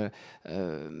for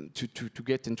to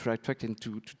get and to attract and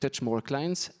to touch more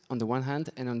clients on the one hand,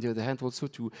 and on the other hand also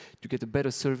to get a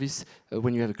better service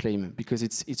when you have a claim, because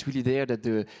it's really there that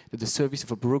the service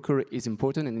of a broker is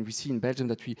important. And we see in Belgium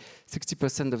that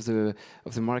 60%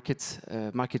 of the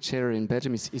market share in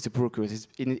Belgium is the brokers.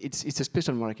 It's a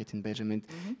special market in Belgium, and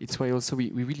it's why also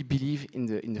we really believe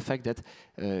in the fact that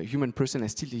human person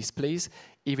has still his place.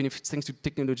 Even if it's thanks to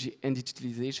technology and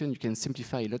digitalization, you can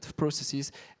simplify a lot of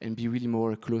processes and be really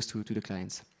more close to the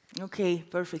clients. Okay,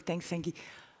 perfect. Thanks, Senki.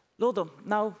 Lodo,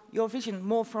 now your vision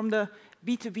more from the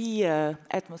B2B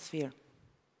atmosphere.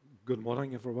 Good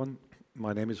morning, everyone.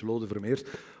 My name is Lode Vermeers.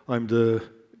 I'm the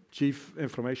Chief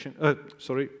Innovation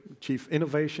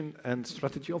and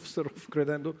Strategy Officer of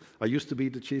Credendo. I used to be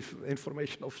the Chief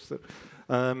Information Officer.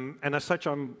 And as such,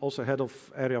 I'm also head of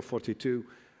Area 42.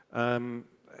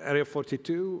 Area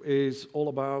 42 is all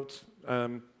about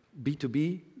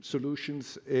B2B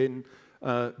solutions in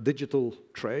digital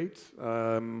trade,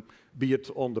 be it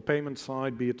on the payment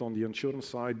side, be it on the insurance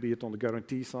side, be it on the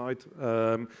guarantee side.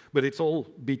 But it's all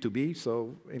B2B,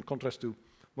 so in contrast to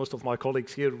most of my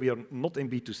colleagues here, we are not in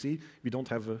B2C. We don't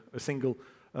have a single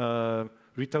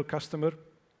retail customer.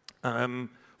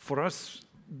 For us,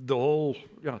 the whole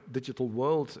digital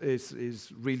world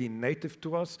is really native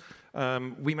to us.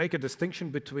 We make a distinction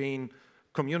between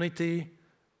community,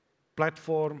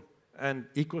 platform, and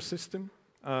ecosystem.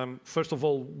 First of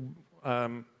all,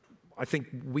 I think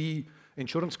we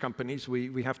insurance companies,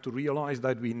 we have to realize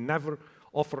that we never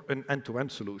offer an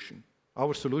end-to-end solution.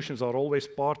 Our solutions are always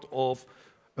part of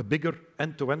a bigger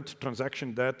end-to-end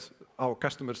transaction that our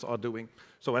customers are doing.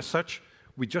 So as such,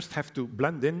 we just have to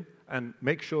blend in and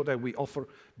make sure that we offer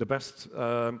the best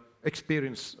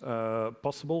experience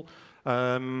possible.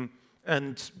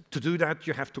 And to do that,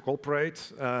 you have to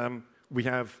cooperate. We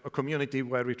have a community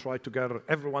where we try to gather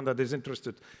everyone that is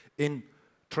interested in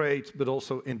trade, but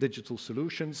also in digital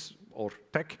solutions or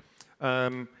tech.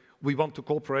 We want to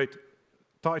cooperate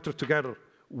tighter together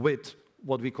with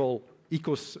what we call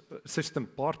ecosystem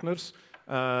partners.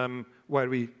 where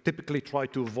we typically try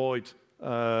to avoid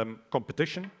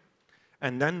competition.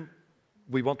 And then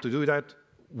we want to do that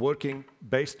working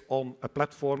based on a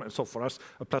platform. And so for us,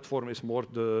 a platform is more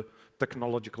the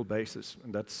technological basis.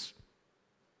 And that's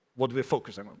what we're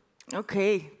focusing on.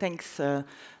 Okay, thanks,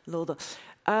 Lode.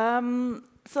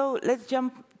 So let's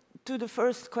jump to the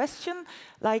first question.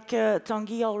 Like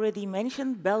Tanguy already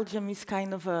mentioned, Belgium is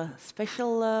kind of a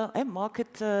special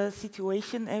market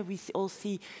situation. We all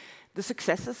see the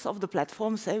successes of the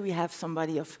platforms. We have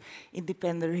somebody of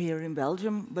Independer here in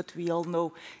Belgium, but we all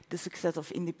know the success of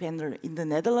Independer in the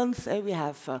Netherlands. We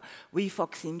have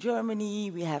WeFox in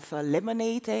Germany, we have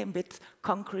Lemonade a bit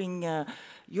conquering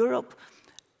Europe.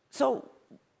 So,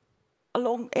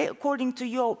 according to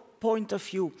your point of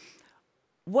view,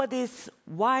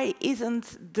 why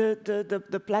isn't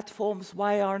the platforms,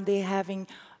 why aren't they having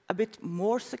a bit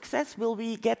more success? Will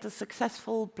we get a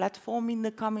successful platform in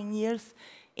the coming years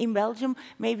in Belgium?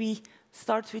 Maybe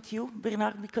start with you,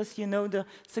 Bernard, because you know the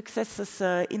successes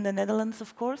in the Netherlands,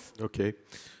 of course. Okay.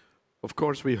 Of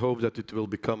course, we hope that it will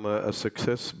become a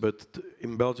success, but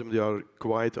in Belgium there are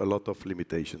quite a lot of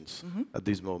limitations at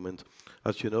this moment.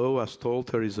 As you know, as told,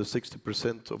 there is a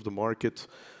 60% of the market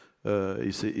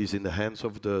is in the hands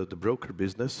of the broker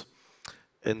business.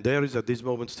 And there is at this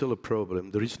moment still a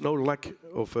problem. There is no lack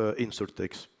of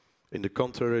insurtechs. In the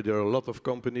contrary, there are a lot of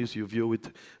companies, you view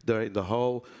it there in the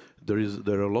hall, there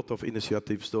are a lot of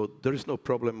initiatives, so there is no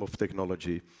problem of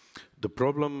technology. The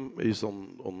problem is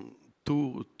on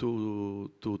two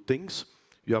things.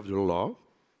 You have the law.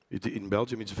 In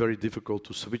Belgium, it's very difficult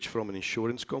to switch from an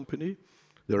insurance company.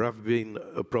 There have been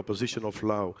a proposition of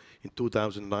law in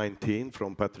 2019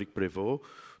 from Patrick Prévost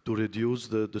to reduce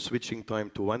the switching time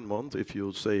to 1 month. If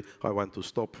you say, I want to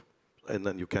stop, and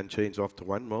then you can change after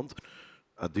 1 month.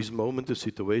 At this moment, the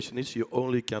situation is you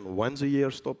only can once a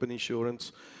year stop an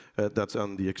insurance. That's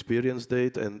on the experience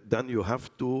date, and then you have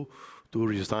to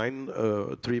resign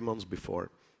 3 months before.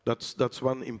 That's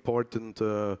one important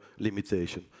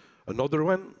limitation. Another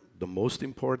one, the most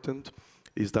important,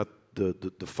 is that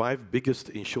the 5 biggest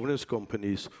insurance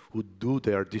companies who do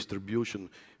their distribution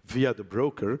via the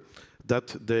broker,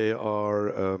 that they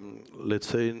are, let's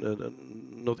say,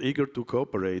 not eager to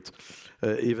cooperate.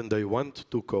 Even they want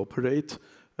to cooperate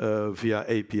via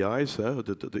APIs.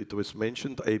 It was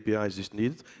mentioned, APIs is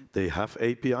needed. They have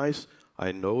APIs.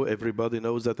 I know everybody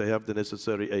knows that they have the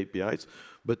necessary APIs,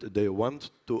 but they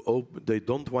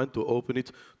don't want to open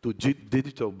it to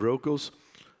digital brokers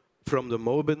from the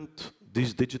moment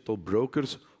these digital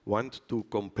brokers want to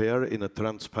compare in a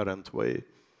transparent way.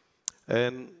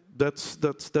 And that's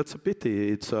a pity.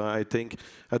 It's I think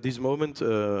at this moment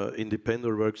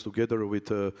Independer works together with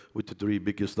the 3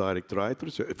 biggest direct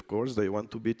writers. Of course, they want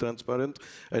to be transparent,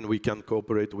 and we can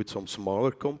cooperate with some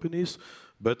smaller companies,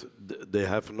 but they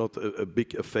have not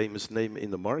a famous name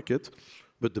in the market.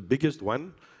 But the biggest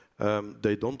one,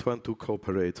 they don't want to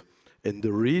cooperate. And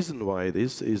the reason why it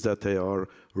is that they are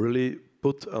really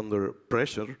put under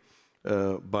pressure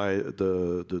by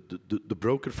the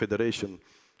broker federation.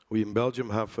 We in Belgium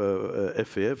have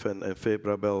FVF and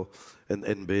FEBRABEL and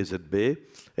NBZB,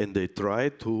 and they try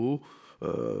to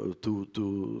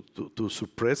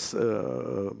suppress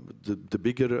the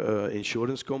bigger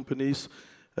insurance companies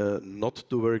not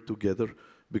to work together,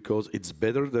 because it's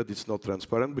better that it's not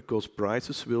transparent, because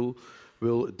prices will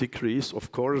decrease.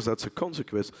 Of course, that's a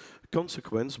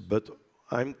consequence, but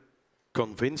I'm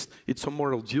convinced it's a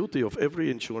moral duty of every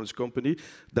insurance company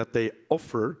that they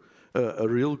offer a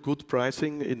real good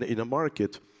pricing in a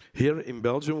market. Here in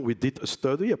Belgium, we did a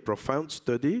study, a profound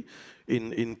study,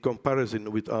 in comparison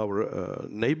with our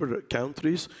neighbor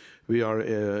countries. We are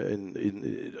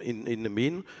in the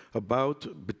mean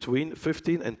about between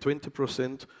 15 and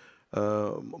 20%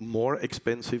 more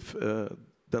expensive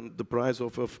than the price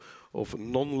of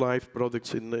non-life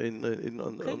products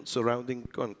in surrounding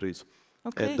countries.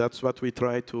 Okay. And that's what we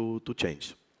try to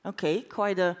change. Okay,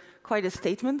 quite a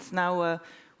statement. Now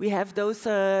we have those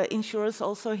insurers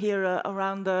also here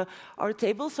around our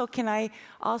table. So can I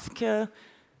ask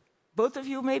both of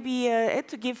you maybe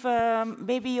to give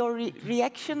maybe your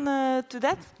reaction to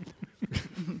that?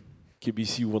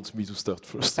 KBC wants me to start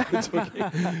first.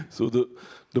 Okay. So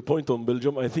the point on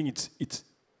Belgium, I think it's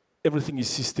everything is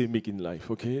systemic in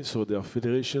life, okay? So there are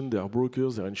federations, there are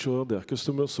brokers, there are insurers, there are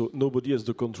customers, so nobody has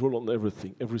the control on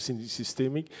everything. Everything is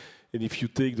systemic, and if you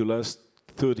take the last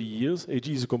 30 years,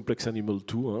 AG is a complex animal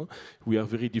too. Huh? We are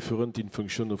very different in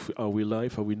function of are we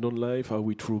life, are we non-life, are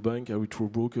we through bank, are we through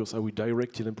brokers, are we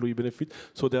direct in employee benefit?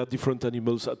 So there are different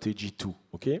animals at AG too,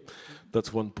 okay?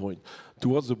 That's one point.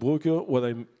 Towards the broker, what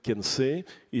I can say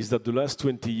is that the last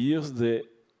 20 years,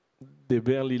 they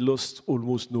barely lost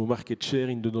almost no market share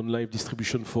in the non-life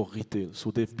distribution for retail.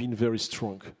 So they've been very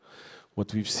strong.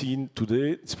 What we've seen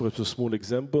today, it's perhaps a small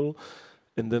example,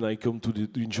 and then I come to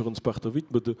the insurance part of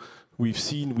it, but we've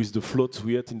seen with the floods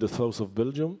we had in the south of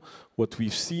Belgium, what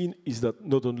we've seen is that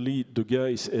not only the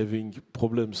guys having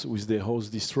problems with their house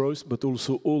destroyed, but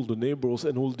also all the neighbors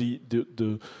and all the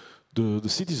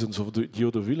citizens of the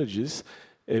other villages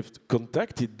have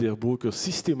contacted their brokers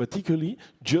systematically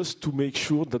just to make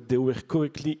sure that they were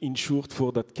correctly insured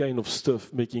for that kind of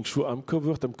stuff, making sure I'm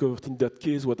covered in that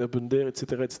case, what happened there,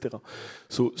 etc., etc.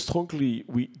 So strongly,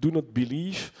 we do not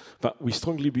believe, but we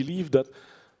strongly believe that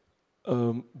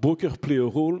brokers play a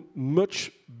role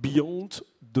much beyond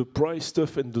the price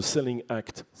stuff and the selling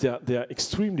act. They are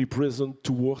extremely present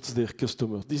towards their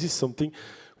customers. This is something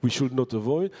we should not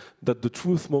avoid, that the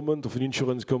truth moment of an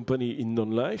insurance company in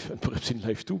non-life, and perhaps in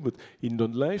life too, but in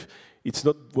non-life, it's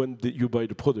not when you buy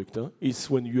the product, it's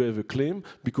when you have a claim,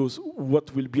 because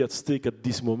what will be at stake at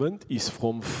this moment is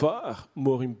from far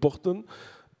more important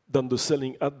than the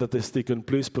selling ad that has taken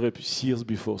place perhaps years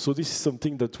before. So this is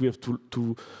something that we have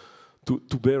to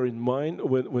bear in mind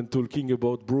when talking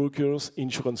about brokers,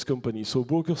 insurance companies. So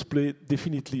brokers play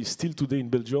definitely still today in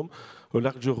Belgium a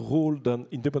larger role than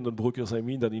independent brokers,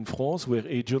 than in France, where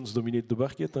agents dominate the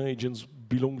market. Agents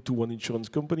belong to one insurance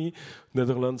company.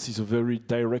 Netherlands is a very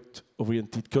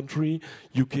direct-oriented country.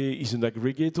 UK is an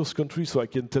aggregators country, so I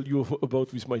can tell you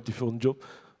about with my different job,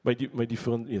 the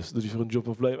different job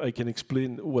of life. I can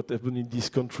explain what happened in this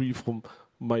country from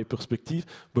my perspective.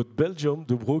 But Belgium,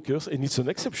 the brokers, and it's an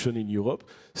exception in Europe,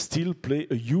 still play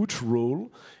a huge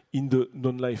role in the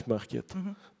non-life market.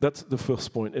 Mm-hmm. That's the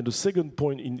first point. And the second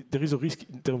point, there is a risk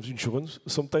in terms of insurance.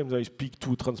 Sometimes I speak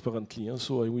too transparently,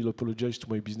 so I will apologize to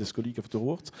my business colleague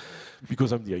afterwards,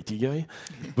 because I'm the IT guy.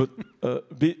 But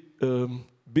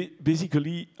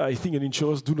basically, I think an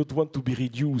insurers do not want to be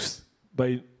reduced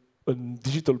by a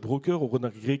digital broker or an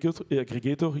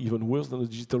aggregator, even worse than a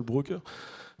digital broker,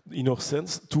 in our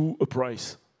sense, to a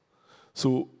price.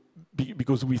 So,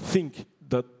 because we think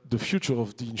that the future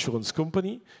of the insurance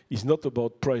company is not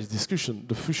about price discussion.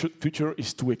 The future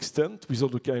is to extend with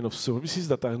other kind of services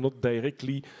that are not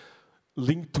directly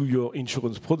linked to your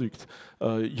insurance product.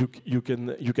 You can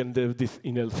have this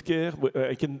in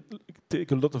healthcare. I can take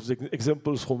a lot of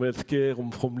examples from healthcare,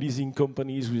 from leasing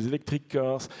companies with electric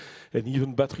cars, and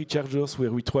even battery chargers,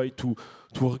 where we try to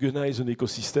organize an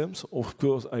ecosystem. Of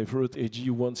course, I've heard AG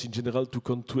wants in general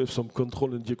to have some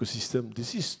control in the ecosystem.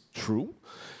 This is true.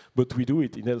 But we do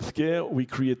it in healthcare. We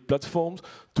create platforms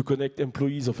to connect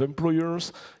employees of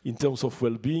employers in terms of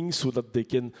well-being, so that they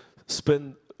can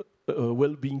spend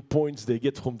well-being points they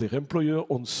get from their employer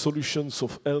on solutions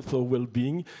of health or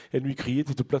well-being, and we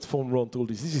created a platform around all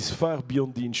this. This is far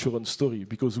beyond the insurance story,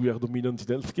 because we are dominant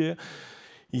in healthcare.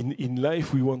 In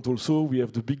life, we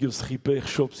have the biggest repair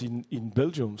shops in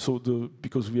Belgium, so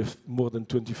because we have more than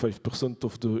 25%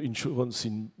 of the insurance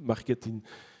in market in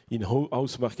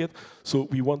house market. So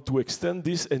we want to extend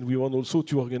this, and we want also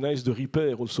to organize the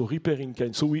repair, also repairing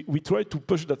kind. So we try to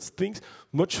push that things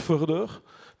much further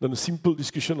than a simple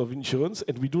discussion of insurance,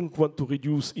 and we don't want to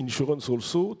reduce insurance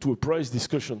also to a price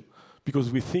discussion, because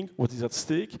we think what is at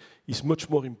stake is much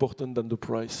more important than the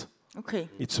price. Okay.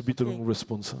 It's a bit of a long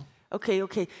response.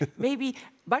 Okay. Maybe,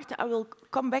 Bart, I will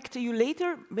come back to you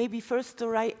later. Maybe first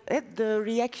the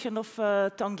reaction of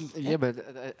Tanguy. Yeah, but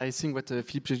I think what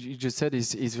Philippe just said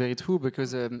is very true,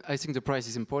 because I think the price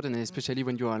is important, and especially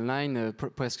when you're online.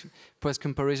 Price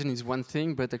comparison is one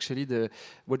thing, but actually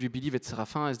what we believe at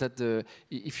Serafin is that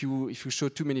if you show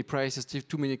too many prices,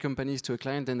 too many companies to a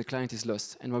client, then the client is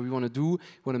lost. And what we want to do,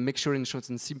 we want to make sure insurance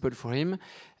is simple for him,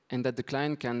 and that the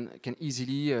client can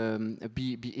easily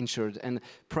be insured. And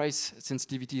price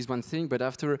sensitivity is one thing, but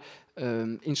after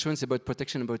insurance is about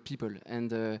protection, about people.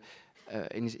 And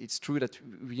it's true that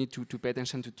we need to pay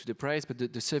attention to the price, but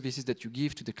the services that you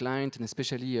give to the client, and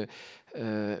especially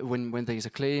when there is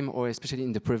a claim, or especially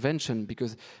in the prevention,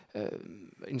 because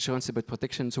insurance is about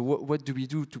protection. So what do we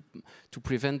do to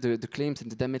prevent the claims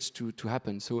and the damage to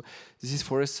happen? So this is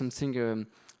for us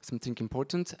something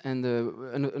important. And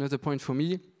another point for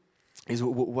me is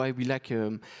why we lack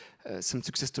some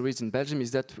success stories in Belgium,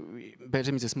 is that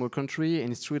Belgium is a small country,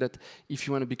 and it's true that if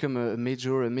you want to become a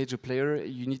major player,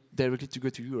 you need directly to go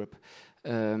to Europe.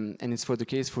 And it's for the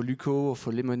case for Luco or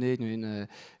for Lemonade in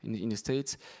the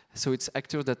States. So it's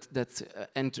actors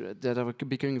that are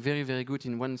becoming very, very good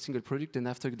in one single product, and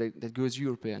after that goes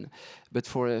European. But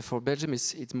for Belgium,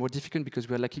 it's more difficult, because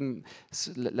we are lacking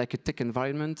like a tech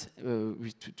environment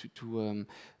to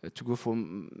go for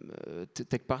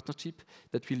tech partnership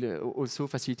that will also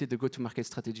facilitate the go-to-market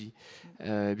strategy.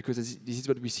 Because this is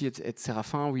what we see at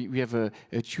Serafin. We have a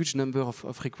huge number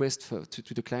of requests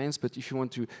to the clients, but if you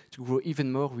want to grow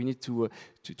even more, we need to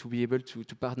be able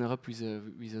to partner up with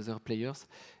other players,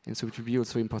 and so it will be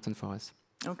also important for us.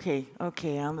 Okay,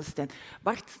 I understand.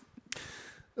 Bart?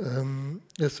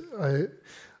 Yes,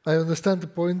 I understand the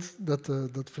point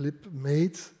that Philippe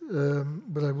made,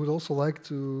 but I would also like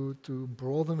to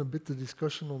broaden a bit the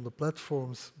discussion on the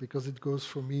platforms, because it goes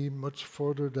for me much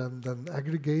further than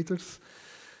aggregators.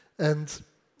 And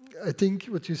I think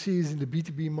what you see is in the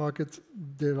B2B market,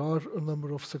 there are a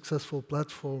number of successful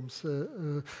platforms.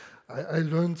 I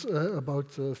learned about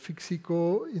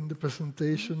Fixico in the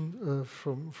presentation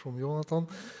from Jonathan.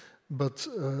 But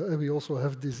we also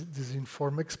have this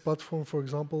Informex platform, for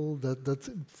example, that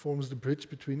forms the bridge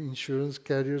between insurance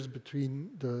carriers,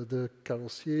 between the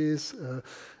carrossiers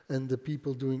and the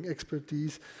people doing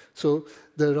expertise. So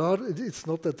it's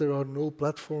not that there are no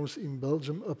platforms in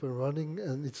Belgium up and running,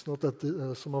 and it's not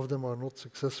that some of them are not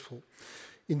successful.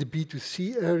 In the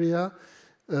B2C area,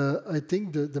 I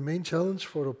think the main challenge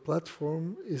for a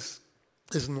platform is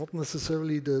not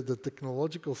necessarily the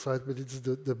technological side, but it's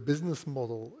the business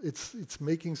model. It's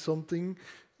making something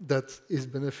that is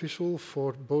beneficial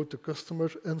for both the customer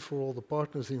and for all the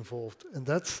partners involved. And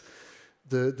that's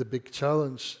the big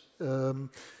challenge.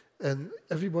 And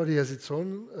everybody has its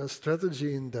own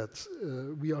strategy in that.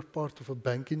 We are part of a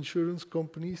bank insurance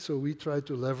company, so we try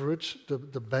to leverage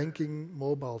the banking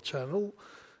mobile channel,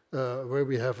 where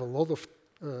we have a lot of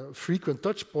frequent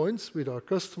touch points with our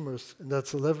customers, and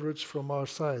that's a leverage from our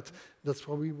side. That's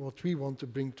what we want to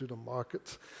bring to the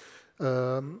market.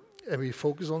 And we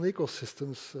focus on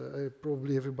ecosystems.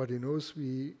 Probably everybody knows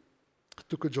we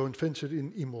took a joint venture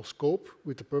in Imoscope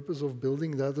with the purpose of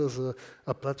building that as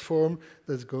a platform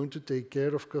that's going to take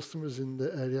care of customers in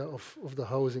the area of the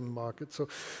housing market. So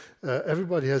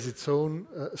everybody has its own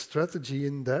strategy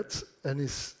in that and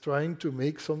is trying to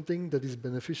make something that is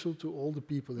beneficial to all the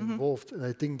people involved. And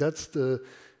I think that's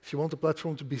if you want a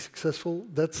platform to be successful,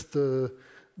 that's the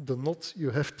knot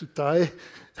you have to tie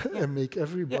and make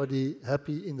everybody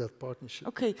happy in that partnership.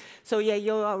 Okay, so yeah,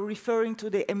 you are referring to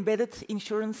the embedded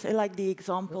insurance, like the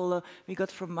example we got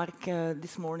from Mark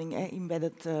this morning,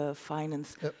 embedded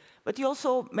finance. Yep. But you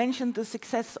also mentioned the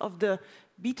success of the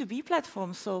B2B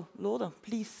platform. So Lode,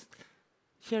 please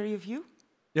share your view.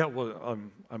 Yeah, well,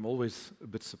 I'm always a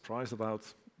bit surprised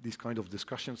about these kind of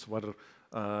discussions, whether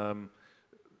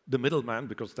the middleman,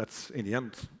 because that's in the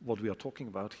end what we are talking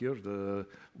about here,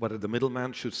 whether the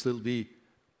middleman should still be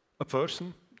a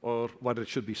person or whether it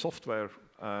should be software.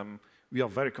 We are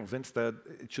very convinced that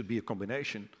it should be a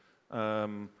combination.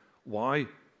 Why?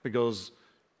 Because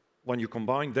when you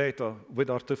combine data with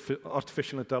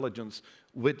artificial intelligence,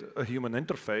 with a human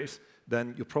interface,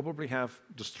 then you probably have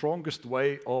the strongest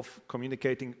way of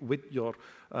communicating with your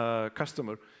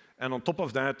customer. And on top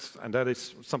of that, and that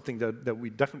is something that we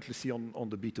definitely see on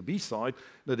the B2B side,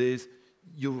 that is,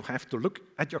 you have to look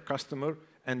at your customer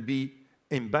and be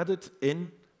embedded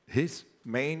in his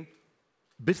main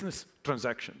business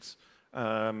transactions.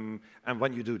 And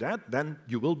when you do that, then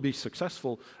you will be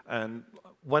successful. And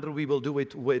whether we will do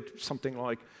it with something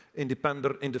like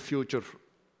Independer in the future,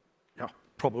 yeah,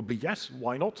 probably yes,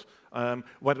 why not?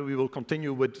 Whether we will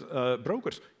continue with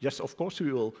brokers, yes, of course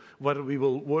we will. Whether we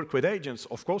will work with agents,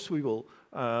 of course we will.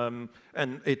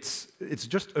 And it's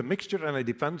just a mixture, and it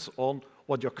depends on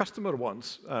what your customer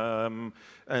wants.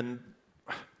 And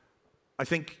I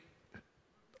think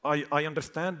I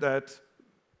understand that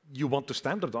you want to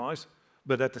standardize,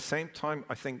 but at the same time,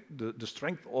 I think the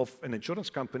strength of an insurance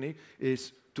company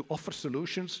is to offer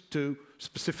solutions to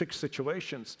specific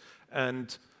situations.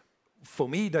 And for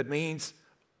me, that means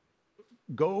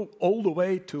go all the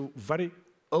way to very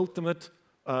ultimate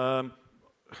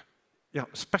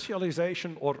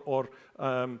specialization or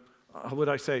how would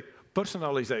I say,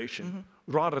 personalization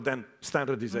rather than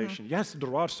standardization. Yes,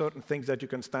 there are certain things that you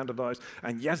can standardize,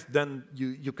 and yes, then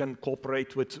you can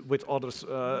cooperate with others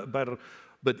better.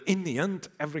 But in the end,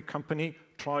 every company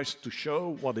tries to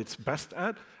show what it's best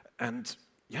at, and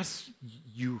yes,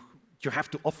 you have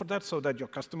to offer that so that your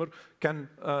customer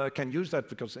can use that,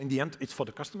 because in the end, it's for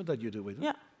the customer that you do it.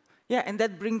 Yeah. Yeah, and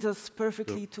that brings us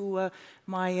perfectly to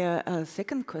my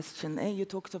second question. You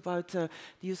talked about the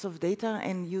use of data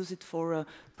and use it for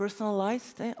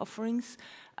personalized offerings.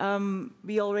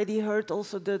 We already heard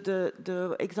also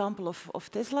the example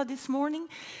of Tesla this morning.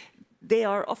 They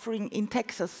are offering in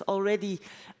Texas already,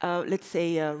 let's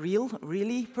say,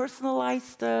 really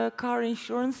personalized car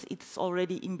insurance. It's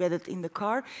already embedded in the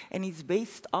car, and it's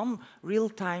based on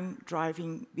real-time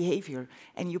driving behavior,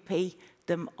 and you pay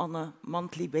them on a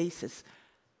monthly basis.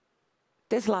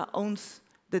 Tesla owns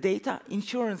the data.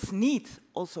 Insurance needs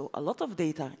also a lot of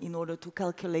data in order to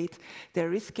calculate their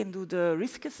risk and do the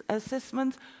risk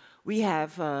assessment. We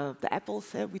have the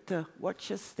Apples with the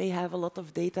watches, they have a lot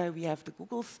of data. We have the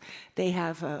Googles, they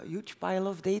have a huge pile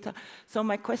of data. So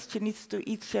my question is to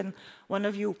each and one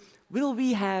of you, will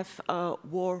we have a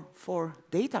war for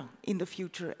data in the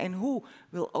future? And who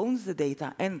will own the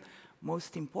data? And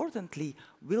most importantly,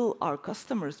 will our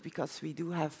customers, because we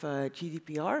do have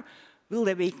GDPR, will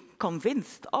they be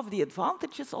convinced of the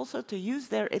advantages also to use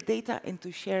their data and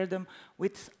to share them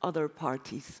with other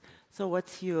parties? So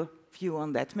what's your view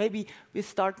on that? Maybe we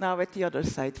start now at the other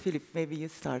side. Philip, maybe you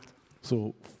start.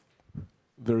 So,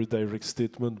 very direct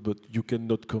statement, but you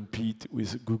cannot compete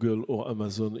with Google or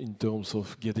Amazon in terms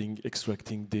of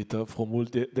extracting data from all.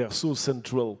 They are so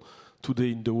central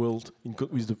today in the world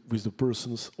with the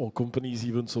persons or companies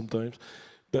even sometimes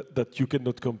that you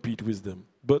cannot compete with them.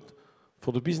 But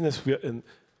for the business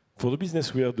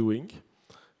we are doing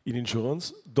in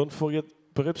insurance, don't forget,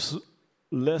 perhaps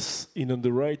less in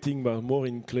underwriting but more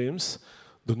in claims,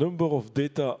 the number of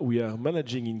data we are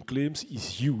managing in claims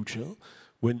is huge. Huh?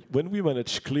 When we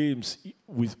manage claims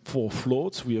for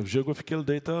floods, we have geographical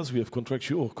data, we have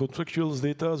contractual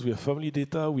data, we have family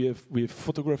data, we have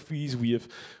photographies, we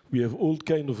have all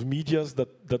kind of medias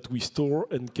that we store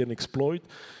and can exploit.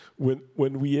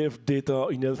 When we have data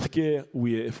in healthcare,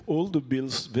 we have all the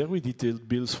bills, very detailed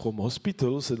bills from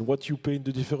hospitals and what you pay in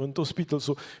the different hospitals.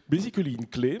 So basically in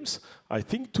claims, I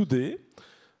think today,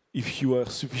 if you are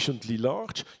sufficiently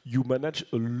large, you manage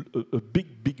a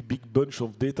big bunch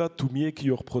of data to make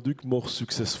your product more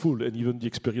successful and even the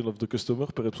experience of the customer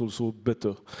perhaps also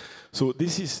better. So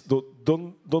this is,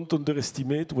 don't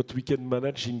underestimate what we can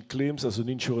manage in claims as an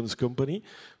insurance company,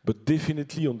 but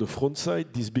definitely on the front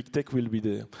side, this big tech will be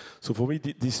there. So for me,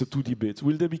 these are two debates.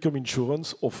 Will they become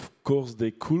insurance? Of course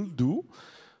they could do.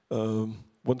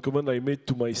 One comment I made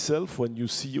to myself, when you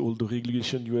see all the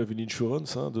regulation you have in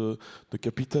insurance, the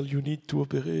capital you need to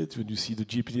operate, when you see the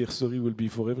GDPR story will be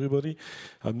for everybody,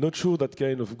 I'm not sure that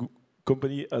kind of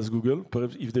company as Google,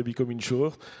 perhaps if they become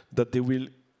insurer, that they will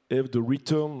have the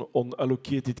return on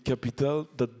allocated capital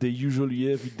that they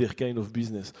usually have in their kind of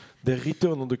business. Their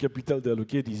return on the capital they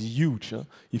allocate is huge,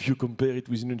 if you compare it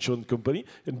with an insurance company,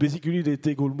 and basically they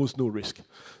take almost no risk.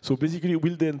 So basically,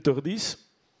 will they enter this?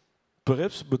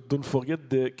 Perhaps, but don't forget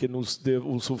they have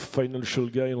also financial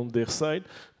guy on their side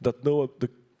that know the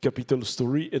capital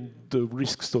story and the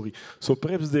risk story. So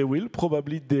perhaps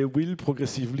probably they will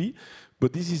progressively,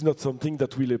 but this is not something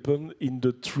that will happen in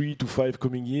the 3 to 5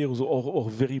 coming years or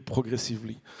very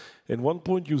progressively. And one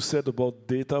point you said about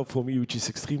data for me, which is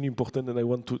extremely important, and I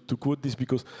want to quote this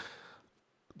because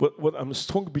I'm a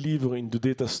strong believer in the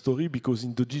data story, because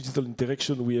in the digital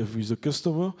interaction we have with the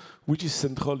customer, which is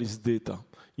central is data.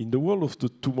 In the world of the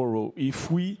tomorrow, if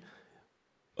we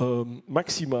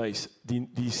maximize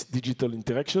this digital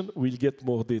interaction, we'll get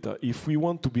more data. If we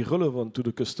want to be relevant to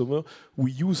the customer,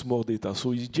 we use more data.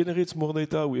 So it generates more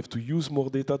data, we have to use more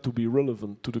data to be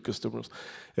relevant to the customers.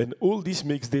 And all this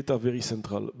makes data very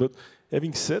central. But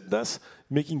having said that,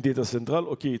 making data central,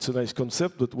 okay, it's a nice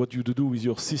concept, but what you do with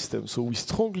your system. So we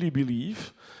strongly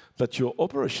believe that your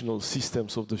operational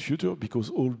systems of the future, because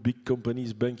all big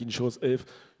companies, bank, insurance have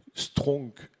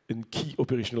strong and key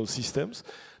operational systems,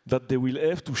 that they will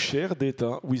have to share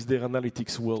data with their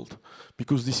analytics world.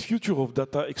 Because this future of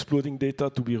data, exploding data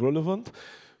to be relevant,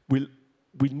 will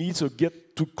need to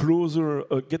get closer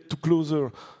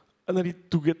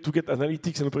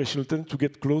analytics and operational intelligence to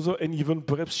get closer and even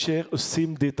perhaps share a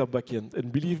same data backend.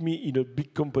 And believe me, in a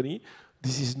big company,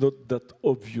 this is not that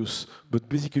obvious, but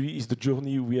basically it's the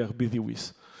journey we are busy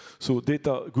with. So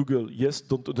data, Google, yes,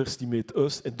 don't underestimate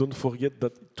us, and don't forget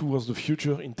that towards the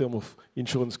future, in terms of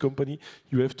insurance company,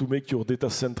 you have to make your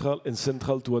data central and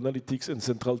central to analytics and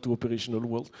central to operational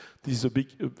world. This is a big,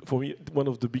 for me, one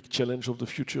of the big challenges of the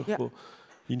future for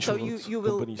insurance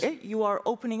companies. You are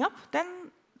opening up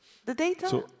then the data?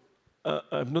 So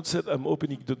I've not said I'm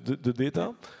opening the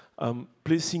data. I'm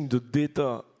placing the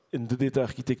data in the data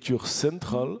architecture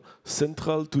central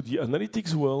to the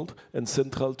analytics world and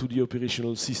central to the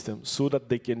operational system, so that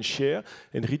they can share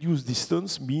and reduce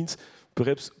distance means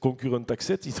perhaps concurrent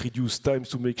access, it reduces times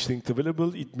to make things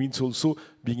available, it means also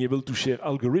being able to share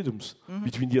algorithms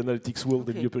between the analytics world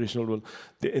and the operational world.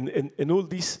 And all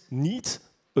this needs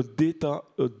a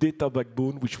data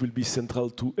backbone which will be central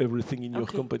to everything in your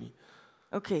company.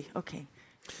 Okay.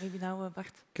 Maybe now,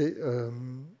 Bart. Okay.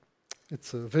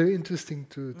 It's very interesting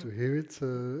to hear it,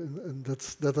 and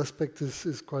that aspect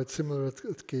is quite similar at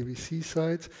KBC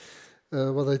side.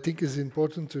 What I think is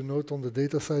important to note on the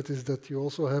data side is that you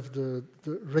also have the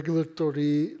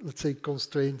regulatory, let's say,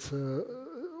 constraints.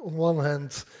 On one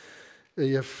hand,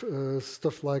 you have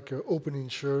stuff like open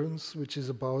insurance, which is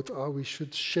about how we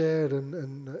should share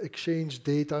and exchange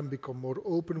data and become more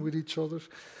open with each other.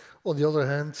 On the other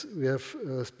hand, we have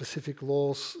specific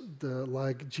laws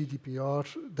like GDPR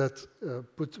that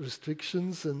put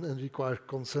restrictions and require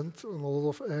consent in a lot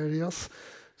of areas.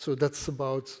 So that's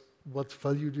about what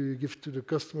value do you give to the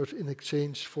customer in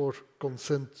exchange for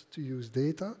consent to use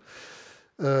data.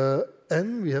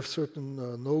 And we have certain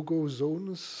no-go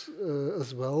zones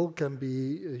as well, can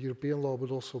be European law,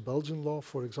 but also Belgian law.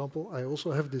 For example, I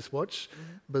also have this watch,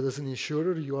 but as an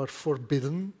insurer, you are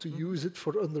forbidden to use it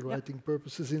for underwriting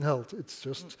purposes in health. It's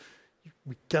just,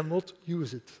 we cannot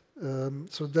use it.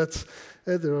 So that's,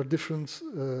 there are different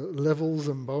levels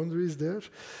and boundaries there.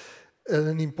 And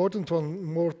an important one,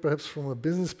 more perhaps from a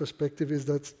business perspective, is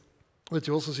that what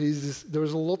you also see is there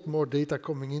is a lot more data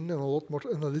coming in and a lot more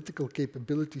analytical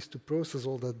capabilities to process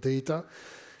all that data.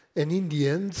 And in the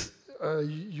end,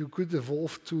 you could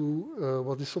evolve to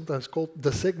what is sometimes called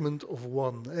the segment of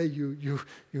one. You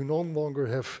no longer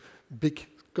have big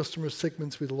customer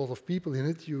segments with a lot of people in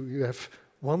it. You have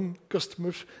one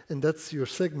customer, and that's your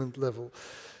segment level.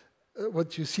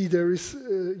 What you see there is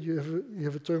you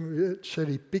have a term,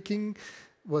 cherry picking.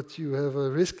 What you have a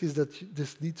risk is that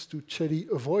this leads to cherry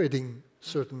avoiding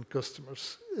certain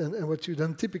customers. And what you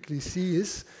then typically see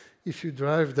is, if you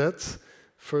drive that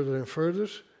further and further,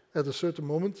 at a certain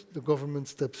moment, the government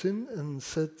steps in and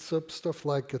sets up stuff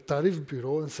like a tariff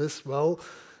bureau and says, well,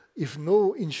 if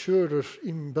no insurer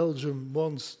in Belgium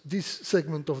wants this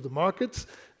segment of the market,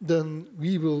 then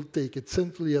we will take it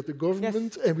centrally at the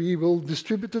government and we will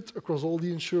distribute it across all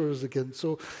the insurers again.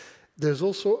 So there's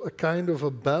also a kind of a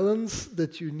balance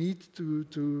that you need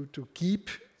to keep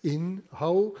in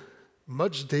how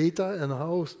much data and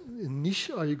how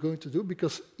niche are you going to do,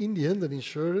 because in the end, in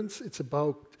insurance, it's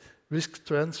about risk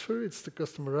transfer, it's the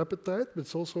customer appetite, but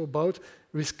it's also about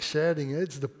risk sharing.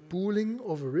 It's the pooling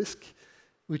of a risk,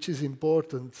 which is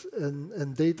important,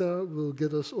 and data will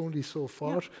get us only so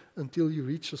far until you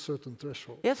reach a certain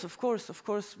threshold. Yes, of course,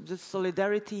 the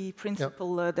solidarity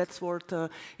principle, that's what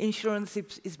insurance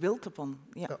is built upon.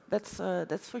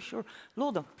 That's for sure.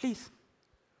 Lode, please.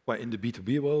 Well, in the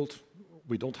B2B world,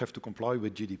 we don't have to comply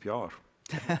with GDPR.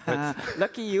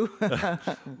 Lucky you.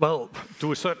 Well,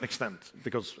 to a certain extent,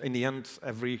 because in the end,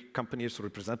 every company is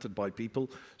represented by people,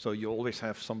 so you always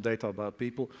have some data about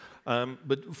people.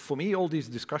 But for me, all these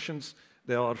discussions,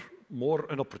 they are more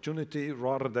an opportunity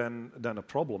rather than a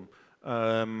problem.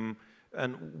 And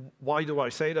why do I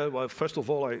say that? Well, first of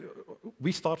all,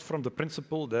 we start from the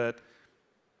principle that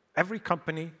every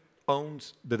company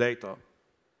owns the data.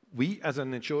 We, as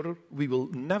an insurer, we will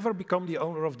never become the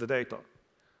owner of the data.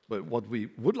 But what we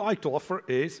would like to offer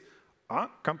is,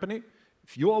 company,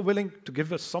 if you are willing to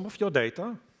give us some of your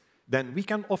data, then we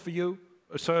can offer you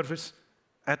a service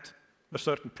at a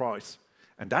certain price.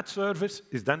 And that service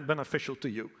is then beneficial to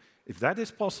you. If that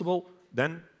is possible,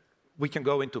 then we can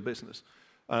go into business.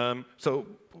 So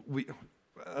we,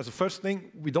 as a first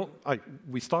thing,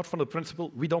 we start from the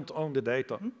principle, we don't own the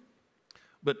data.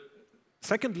 But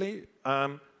secondly,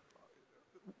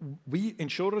 we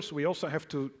insurers, we also have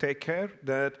to take care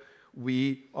that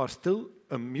we are still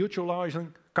a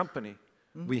mutualizing company.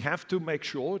 We have to make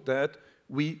sure that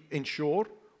we insure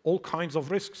all kinds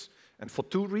of risks, and for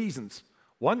two reasons.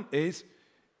 One is,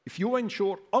 if you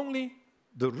insure only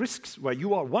the risks where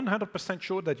you are 100%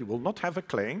 sure that you will not have a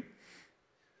claim,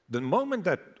 the moment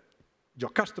that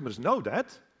your customers know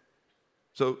that,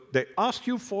 so they ask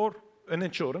you for an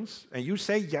insurance, and you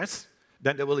say yes,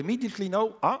 then they will immediately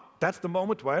know, that's the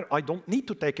moment where I don't need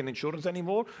to take an insurance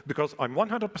anymore because I'm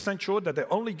 100% sure that they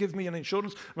only give me an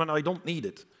insurance when I don't need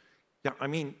it. Yeah, I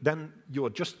mean, then you are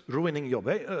just ruining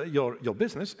your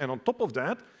business. And on top of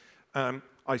that,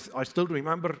 I still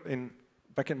remember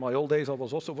back in my old days, I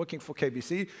was also working for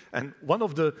KBC, and one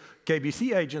of the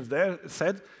KBC agents there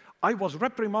said, I was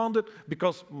reprimanded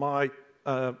because my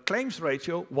claims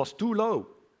ratio was too low.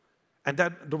 And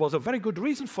that there was a very good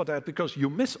reason for that, because you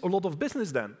miss a lot of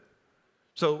business then.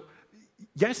 So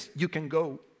yes, you can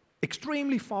go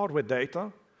extremely far with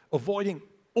data, avoiding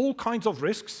all kinds of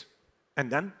risks, and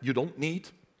then you don't need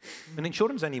an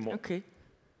insurance anymore.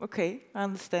 Okay, I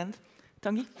understand.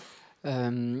 Tanguy?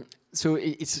 So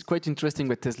it's quite interesting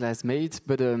what Tesla has made,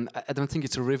 but I don't think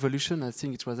it's a revolution. I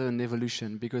think it's rather an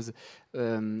evolution, because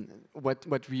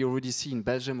what we already see in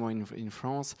Belgium or in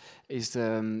France is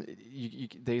there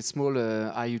is small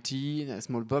IoT, a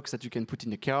small box that you can put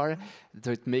in a car,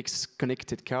 so it makes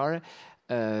connected car.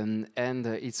 and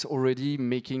it's already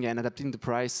making and adapting the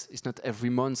price. It's not every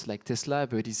month like Tesla,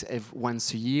 but it's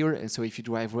once a year. And so if you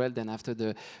drive well, then after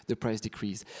the price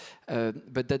decrease.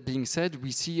 But that being said,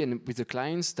 we see with the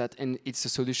clients that, and it's a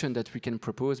solution that we can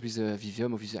propose with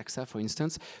Vivium or with AXA, for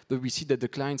instance, but we see that the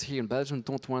clients here in Belgium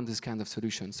don't want this kind of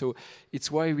solution. So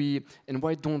it's why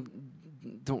why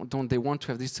don't they want to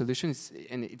have this solution?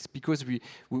 It's because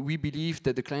we believe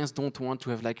that the clients don't want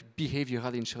to have like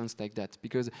behavioral insurance like that.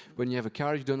 Because when you have a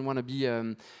car, you don't want to be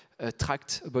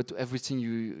tracked about everything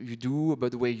you do, about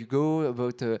the way you go,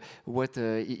 about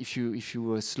if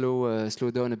you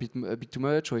slow down a bit too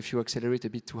much, or if you accelerate a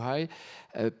bit too high.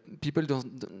 People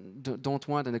don't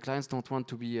want, and the clients don't want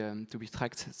to be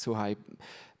tracked so high.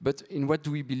 But in what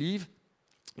do we believe?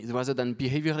 Rather than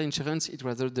behavioral insurance, it's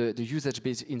rather the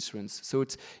usage-based insurance. So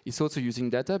it's also using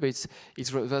data, but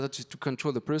it's rather to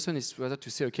control the person. It's rather to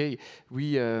say, okay,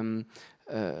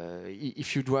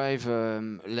 if you drive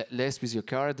less with your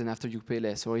car, then after you pay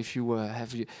less. Or if you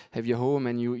have your home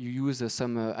and you use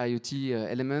some IoT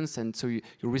elements, and so your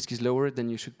risk is lower, then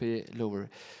you should pay lower.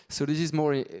 So this is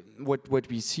more what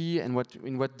we see and what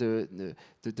the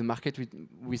market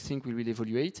we think will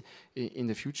evaluate in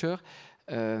the future.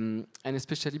 And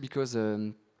especially because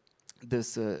the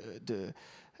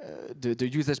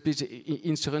usage-based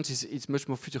insurance is much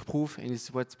more future-proof, and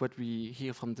it's what we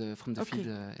hear from the field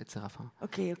at Serafin.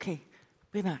 Okay.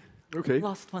 Bernard,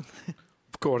 last one.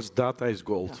 Of course, data is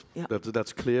gold. Yeah.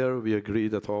 That's clear. We agree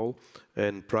that all.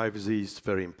 And privacy is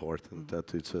very important.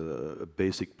 That it's a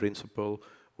basic principle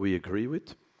we agree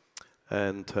with.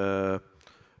 And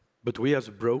but we as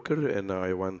a broker, and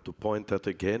I want to point that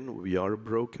again, we are a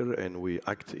broker and we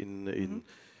act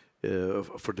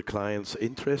for the client's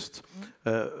interest.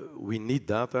 We need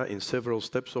data in several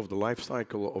steps of the life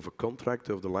cycle of a contract,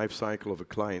 of the life cycle of a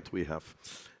client we have.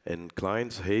 And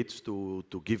clients hate to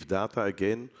give data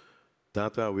again.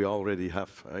 Data we already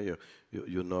have.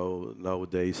 You know,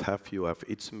 nowadays you have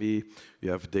It's Me,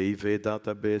 you have DV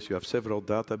database, you have several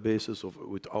databases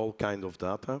with all kind of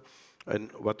data.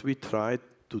 And what we try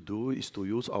to do is to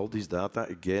use all this data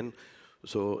again,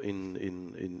 so in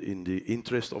the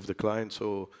interest of the client,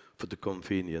 so for the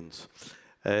convenience.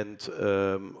 And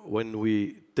when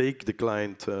we take the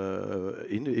client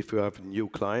if we have a new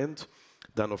client,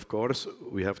 then of course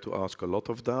we have to ask a lot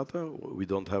of data. We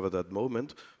don't have it at that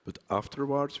moment, but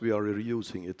afterwards we are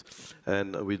reusing it,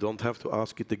 and we don't have to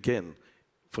ask it again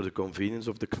for the convenience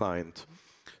of the client.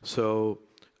 So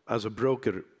as a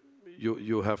broker,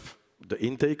 you have the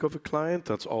intake of a client.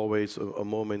 That's always a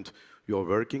moment you're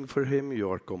working for him,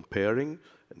 you are comparing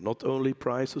not only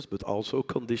prices but also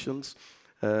conditions.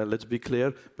 Let's be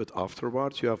clear, but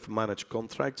afterwards you have managed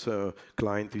contracts.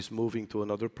 Client is moving to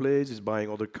another place, is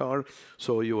buying other car,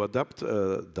 so you adapt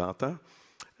data,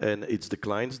 and it's the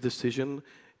client's decision.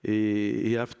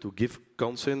 He have to give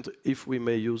consent if we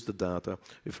may use the data.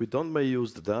 If we don't may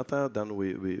use the data, then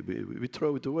we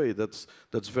throw it away. That's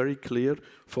very clear,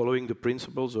 following the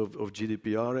principles of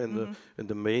GDPR and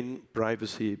the main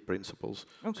privacy principles.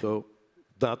 So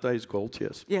data is gold,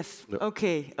 yes. Yes, yeah.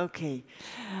 Okay.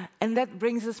 And that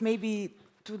brings us maybe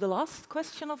to the last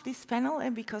question of this panel,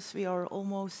 and because we are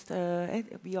almost,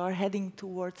 we are heading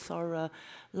towards our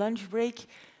lunch break.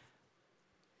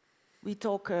 We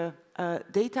talk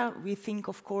data, we think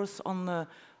of course on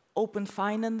open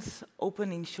finance,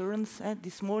 open insurance.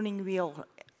 This morning we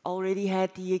already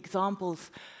had the examples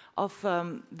of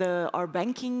our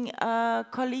banking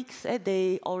colleagues.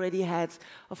 They already had,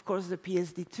 of course, the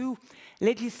PSD2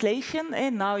 legislation,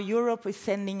 and now Europe is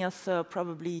sending us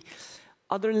probably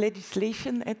other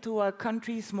legislation to our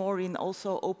countries, more in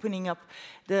also opening up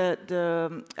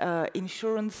the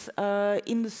insurance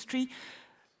industry.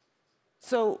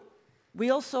 So we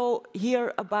also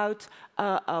hear about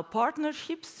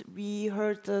partnerships. We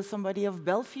heard somebody of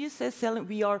Bellevue say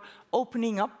we are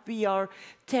opening up, we are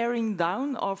tearing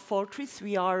down our fortress,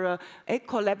 we are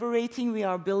collaborating, we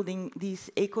are building these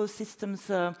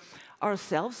ecosystems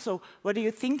ourselves. So what do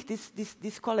you think,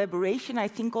 this collaboration? I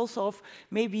think also of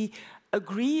maybe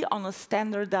agree on a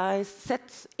standardized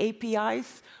set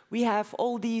APIs. We have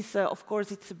all these, of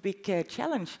course it's a big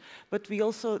challenge, but we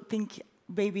also think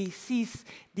maybe seize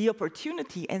the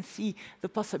opportunity and see the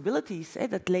possibilities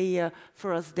that lay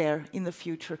for us there in the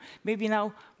future. Maybe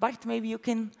now, Bart, maybe you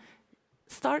can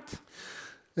start?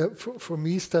 Yeah, for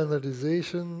me,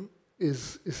 standardization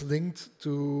is linked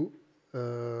to,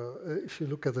 if you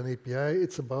look at an API,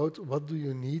 it's about what do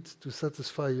you need to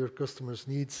satisfy your customers'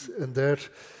 needs, and there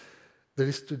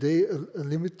is today a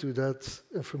limit to that,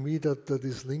 and for me that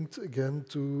is linked again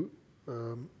to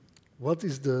what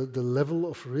is the level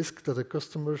of risk that a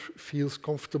customer feels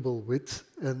comfortable with,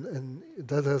 and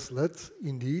that has led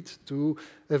indeed to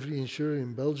every insurer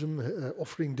in Belgium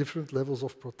offering different levels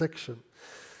of protection.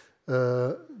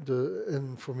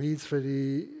 And for me, it's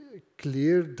very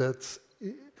clear that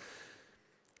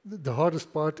the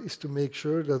hardest part is to make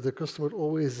sure that the customer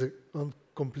always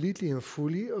completely and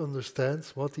fully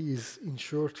understands what he is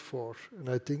insured for. And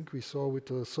I think we saw with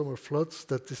the summer floods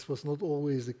that this was not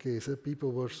always the case.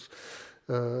 People were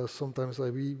sometimes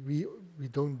like, we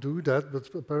don't do that, but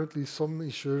apparently some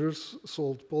insurers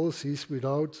sold policies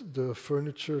without the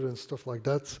furniture and stuff like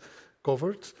that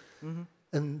covered. Mm-hmm.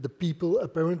 And the people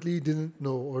apparently didn't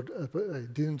know or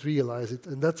didn't realize it.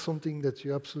 And that's something that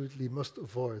you absolutely must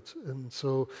avoid. And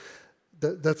so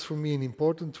that's for me an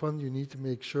important one. You need to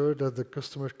make sure that the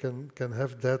customer can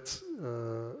have that.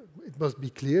 It must be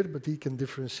clear, but he can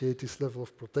differentiate this level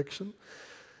of protection.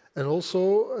 And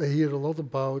also, I hear a lot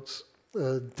about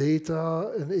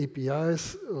data and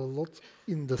APIs, a lot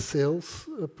in the sales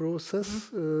process,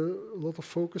 a lot of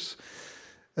focus.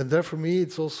 And there, for me,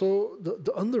 it's also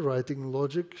the underwriting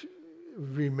logic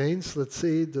remains, let's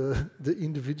say, the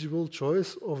individual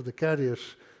choice of the carrier.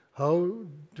 How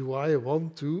do I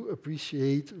want to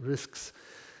appreciate risks?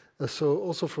 So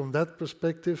also from that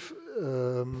perspective,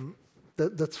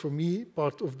 that's for me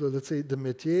part of the, let's say, the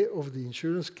métier of the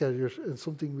insurance carrier, and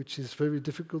something which is very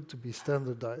difficult to be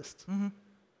standardized. Mm-hmm.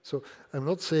 So I'm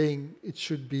not saying it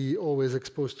should be always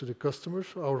exposed to the customer.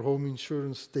 Our home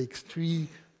insurance takes 3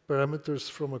 parameters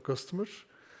from a customer,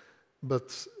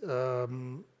 but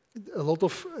a lot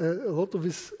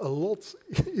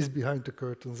is behind the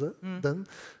curtains. Then,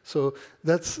 so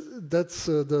that's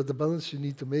the balance you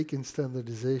need to make in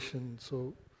standardization.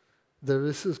 So there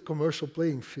is a commercial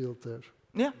playing field there.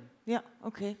 Yeah.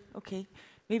 Okay.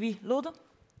 Maybe Lode?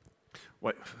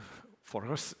 Well,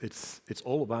 for us, it's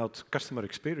all about customer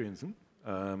experience,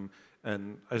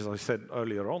 and as I said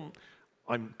earlier on,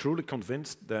 I'm truly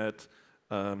convinced that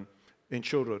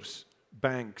insurers,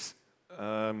 banks,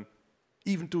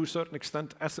 even to a certain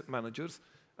extent asset managers,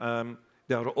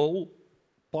 they are all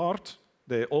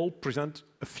they all present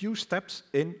a few steps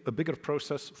in a bigger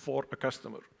process for a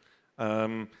customer.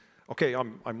 Okay,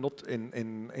 I'm not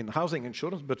in housing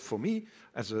insurance, but for me,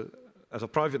 as a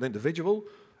private individual,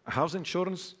 house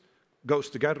insurance goes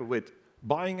together with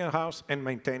buying a house and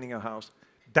maintaining a house.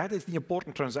 That is the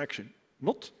important transaction,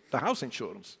 not the house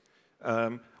insurance.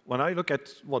 When I look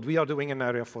at what we are doing in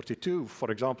Area 42,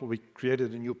 for example, we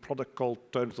created a new product called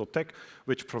Terms.tech,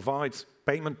 which provides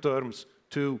payment terms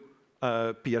to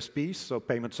PSPs, so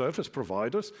payment service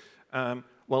providers.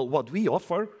 Well, what we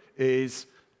offer is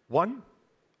 1,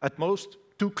 at most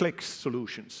 2 clicks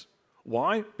solutions.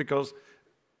 Why? Because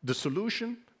the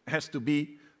solution has to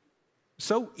be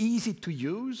so easy to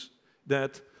use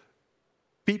that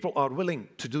people are willing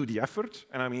to do the effort.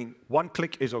 And I mean, 1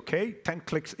 click is okay, 10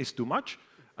 clicks is too much.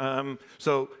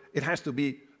 So it has to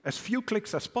be as few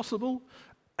clicks as possible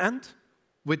and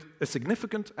with a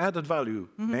significant added value,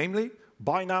 namely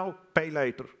buy now, pay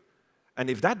later. And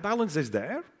if that balance is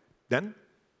there, then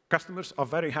customers are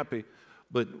very happy.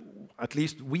 But at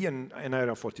least we in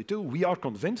Area 42, we are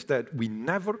convinced that we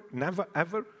never,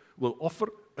 ever will offer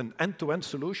an end-to-end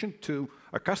solution to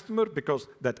a customer, because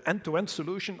that end-to-end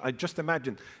solution, I just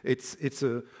imagine, it's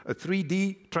a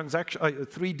 3D transaction, a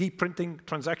 3D printing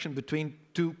transaction between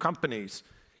 2 companies.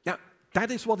 Yeah,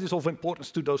 that is what is of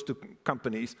importance to those 2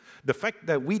 companies. The fact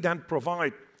that we then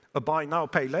provide a buy now,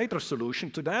 pay later solution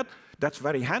to that, that's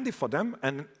very handy for them,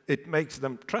 and it makes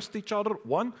them trust each other,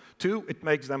 1. 2, it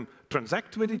makes them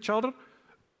transact with each other.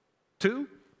 2,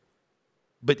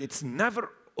 but it's never,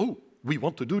 oh, we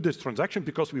want to do this transaction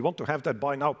because we want to have that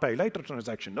buy now, pay later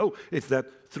transaction. No, it's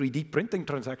that 3D printing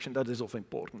transaction that is of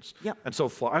importance. Yeah. And so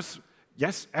for us,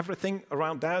 yes, everything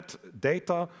around that,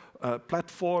 data,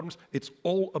 platforms, it's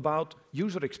all about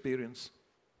user experience.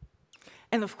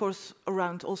 And of course,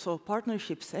 around also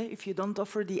partnerships. If you don't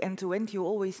offer the end-to-end, you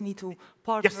always need to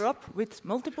partner up with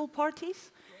multiple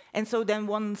parties. And so then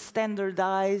one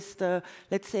standardized,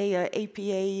 let's say,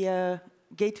 APA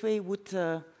gateway would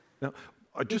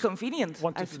I just convenient,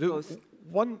 wanted to do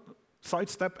one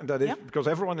sidestep, and that is because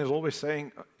everyone is always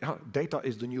saying data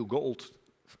is the new gold.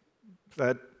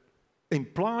 That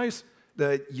implies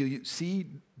that you see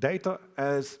data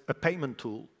as a payment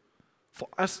tool. For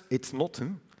us, it's not.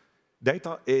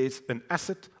 Data is an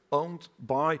asset owned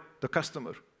by the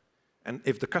customer. And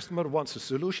if the customer wants a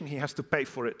solution, he has to pay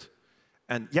for it.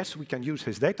 And yes, we can use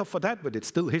his data for that, but it's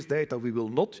still his data. We will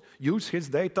not use his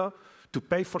data to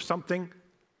pay for something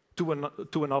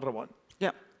to another one.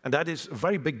 Yeah. And that is a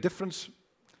very big difference.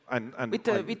 and with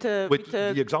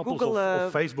the examples Google,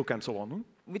 of Facebook and so on.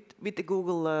 With the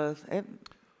Google.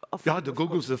 Yeah, the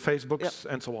Googles, the Facebooks,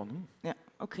 and so on. Yeah.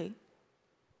 Okay.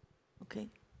 Okay.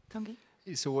 Tanguy?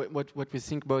 So what we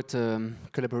think about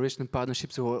collaboration and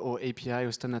partnerships or API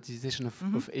or standardization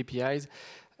of APIs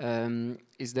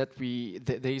is that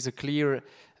there is a clear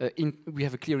we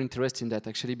have a clear interest in that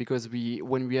actually, because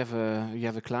when we have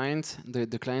a client,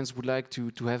 the clients would like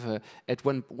to have at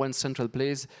one central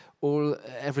place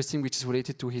everything which is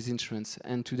related to his insurance.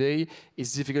 And today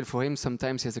it's difficult for him.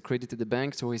 Sometimes he has a credit at the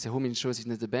bank, so his home insurance is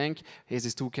at the bank. He has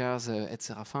his 2 cars at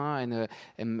Serafin,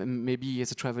 and maybe he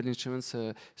has a travel insurance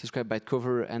subscribed by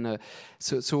Cover, and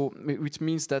so which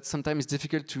means that sometimes it's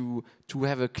difficult to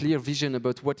have a clear vision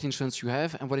about what insurance you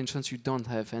have and what insurance you don't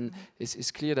have. And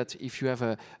it's clear that if you have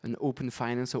an open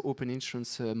finance or open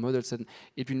insurance models, then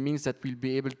it will mean that we'll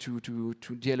be able to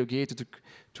dialogate,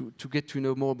 to get to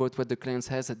know more about what the client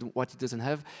has and what he doesn't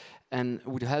have, and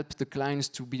would help the clients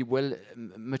to be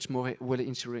much more well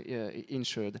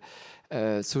insured.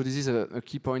 So this is a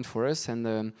key point for us,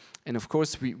 and of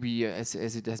course we as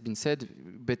it has been said,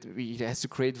 but it has to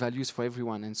create values for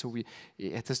everyone, and so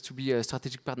it has to be a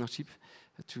strategic partnership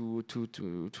to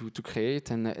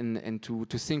create and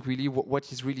to think really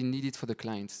what is really needed for the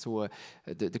client. So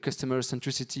the customer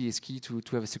centricity is key to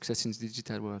have a success in the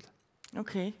digital world.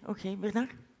 Okay, Bernard?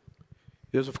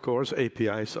 Yes, of course,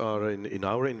 APIs are in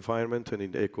our environment and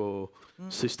in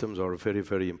ecosystems are very,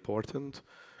 very important.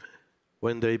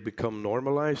 When they become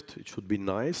normalized, it should be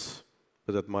nice,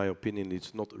 but in my opinion,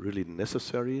 it's not really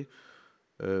necessary.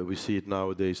 We see it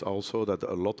nowadays also that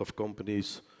a lot of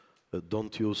companies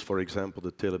don't use, for example,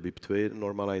 the TeleBIP2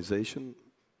 normalization.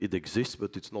 It exists,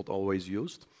 but it's not always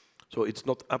used. So it's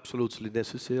not absolutely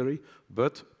necessary,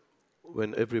 but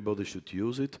when everybody should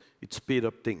use it, it speeds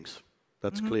up things.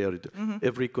 That's clear.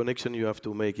 Every connection you have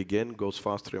to make again goes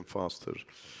faster and faster.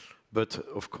 But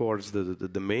of course,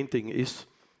 the main thing is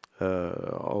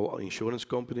all insurance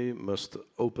companies must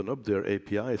open up their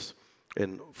APIs.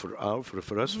 And for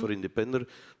us, for Independer,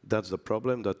 that's the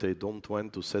problem, that they don't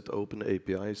want to set open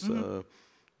APIs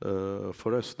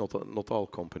for us, not all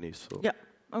companies. So. Yeah,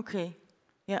 okay.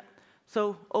 Yeah,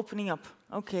 so opening up,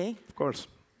 okay. Of course.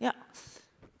 Yeah.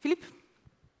 Philippe?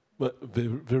 Well,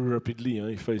 very rapidly,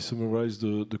 if I summarize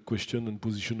the question and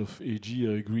position of AG,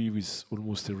 I agree with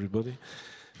almost everybody.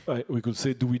 We could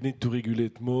say, do we need to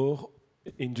regulate more?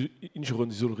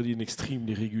 Insurance is already an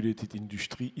extremely regulated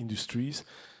industries.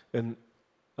 And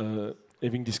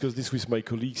having discussed this with my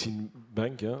colleagues in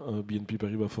bank, BNP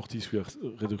Paribas Fortis, we are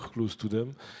rather close to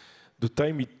them, the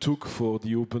time it took for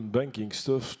the open banking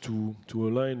stuff to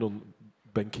align on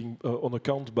banking on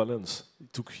account balance,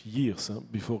 it took years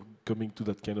before coming to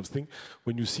that kind of thing.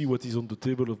 When you see what is on the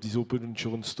table of this open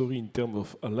insurance story in terms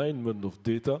of alignment of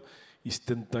data, is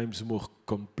 10 times more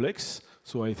complex.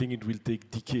 So I think it will take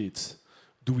decades.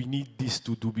 Do we need this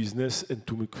to do business and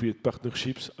to create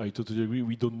partnerships? I totally agree,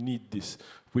 we don't need this.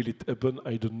 Will it happen?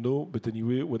 I don't know, but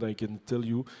anyway, what I can tell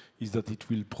you is that it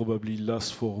will probably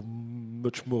last for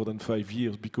much more than 5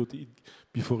 years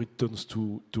before it turns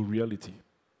to reality.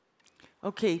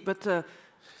 Okay, but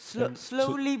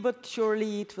slowly but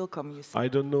surely it will come, you say. I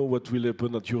don't know what will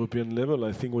happen at European level.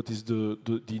 I think what is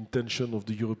the intention of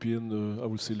the European, I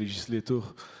would say, legislator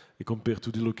compared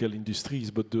to the local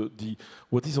industries, but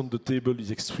what is on the table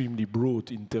is extremely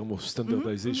broad in terms of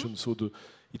standardization, so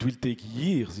it will take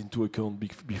years into account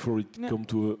before it comes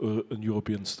to a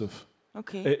European stuff.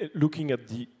 Okay. Looking at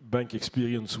the bank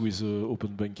experience with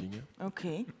open banking.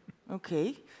 Yeah?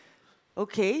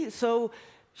 Okay, so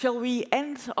shall we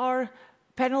end our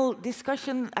panel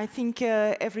discussion? I think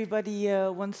everybody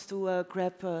wants to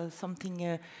grab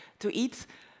something to eat.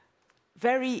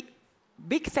 Very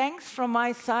big thanks from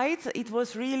my side. It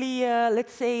was really,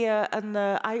 let's say, an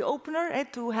eye-opener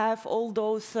to have all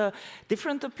those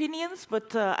different opinions,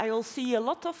 but I also see a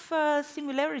lot of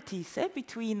similarities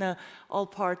between all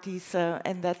parties,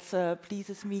 and that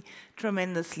pleases me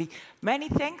tremendously. Many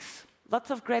thanks,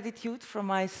 lots of gratitude from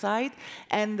my side,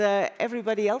 and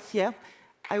everybody else,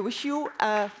 I wish you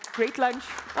a great lunch.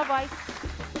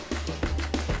 Bye-bye.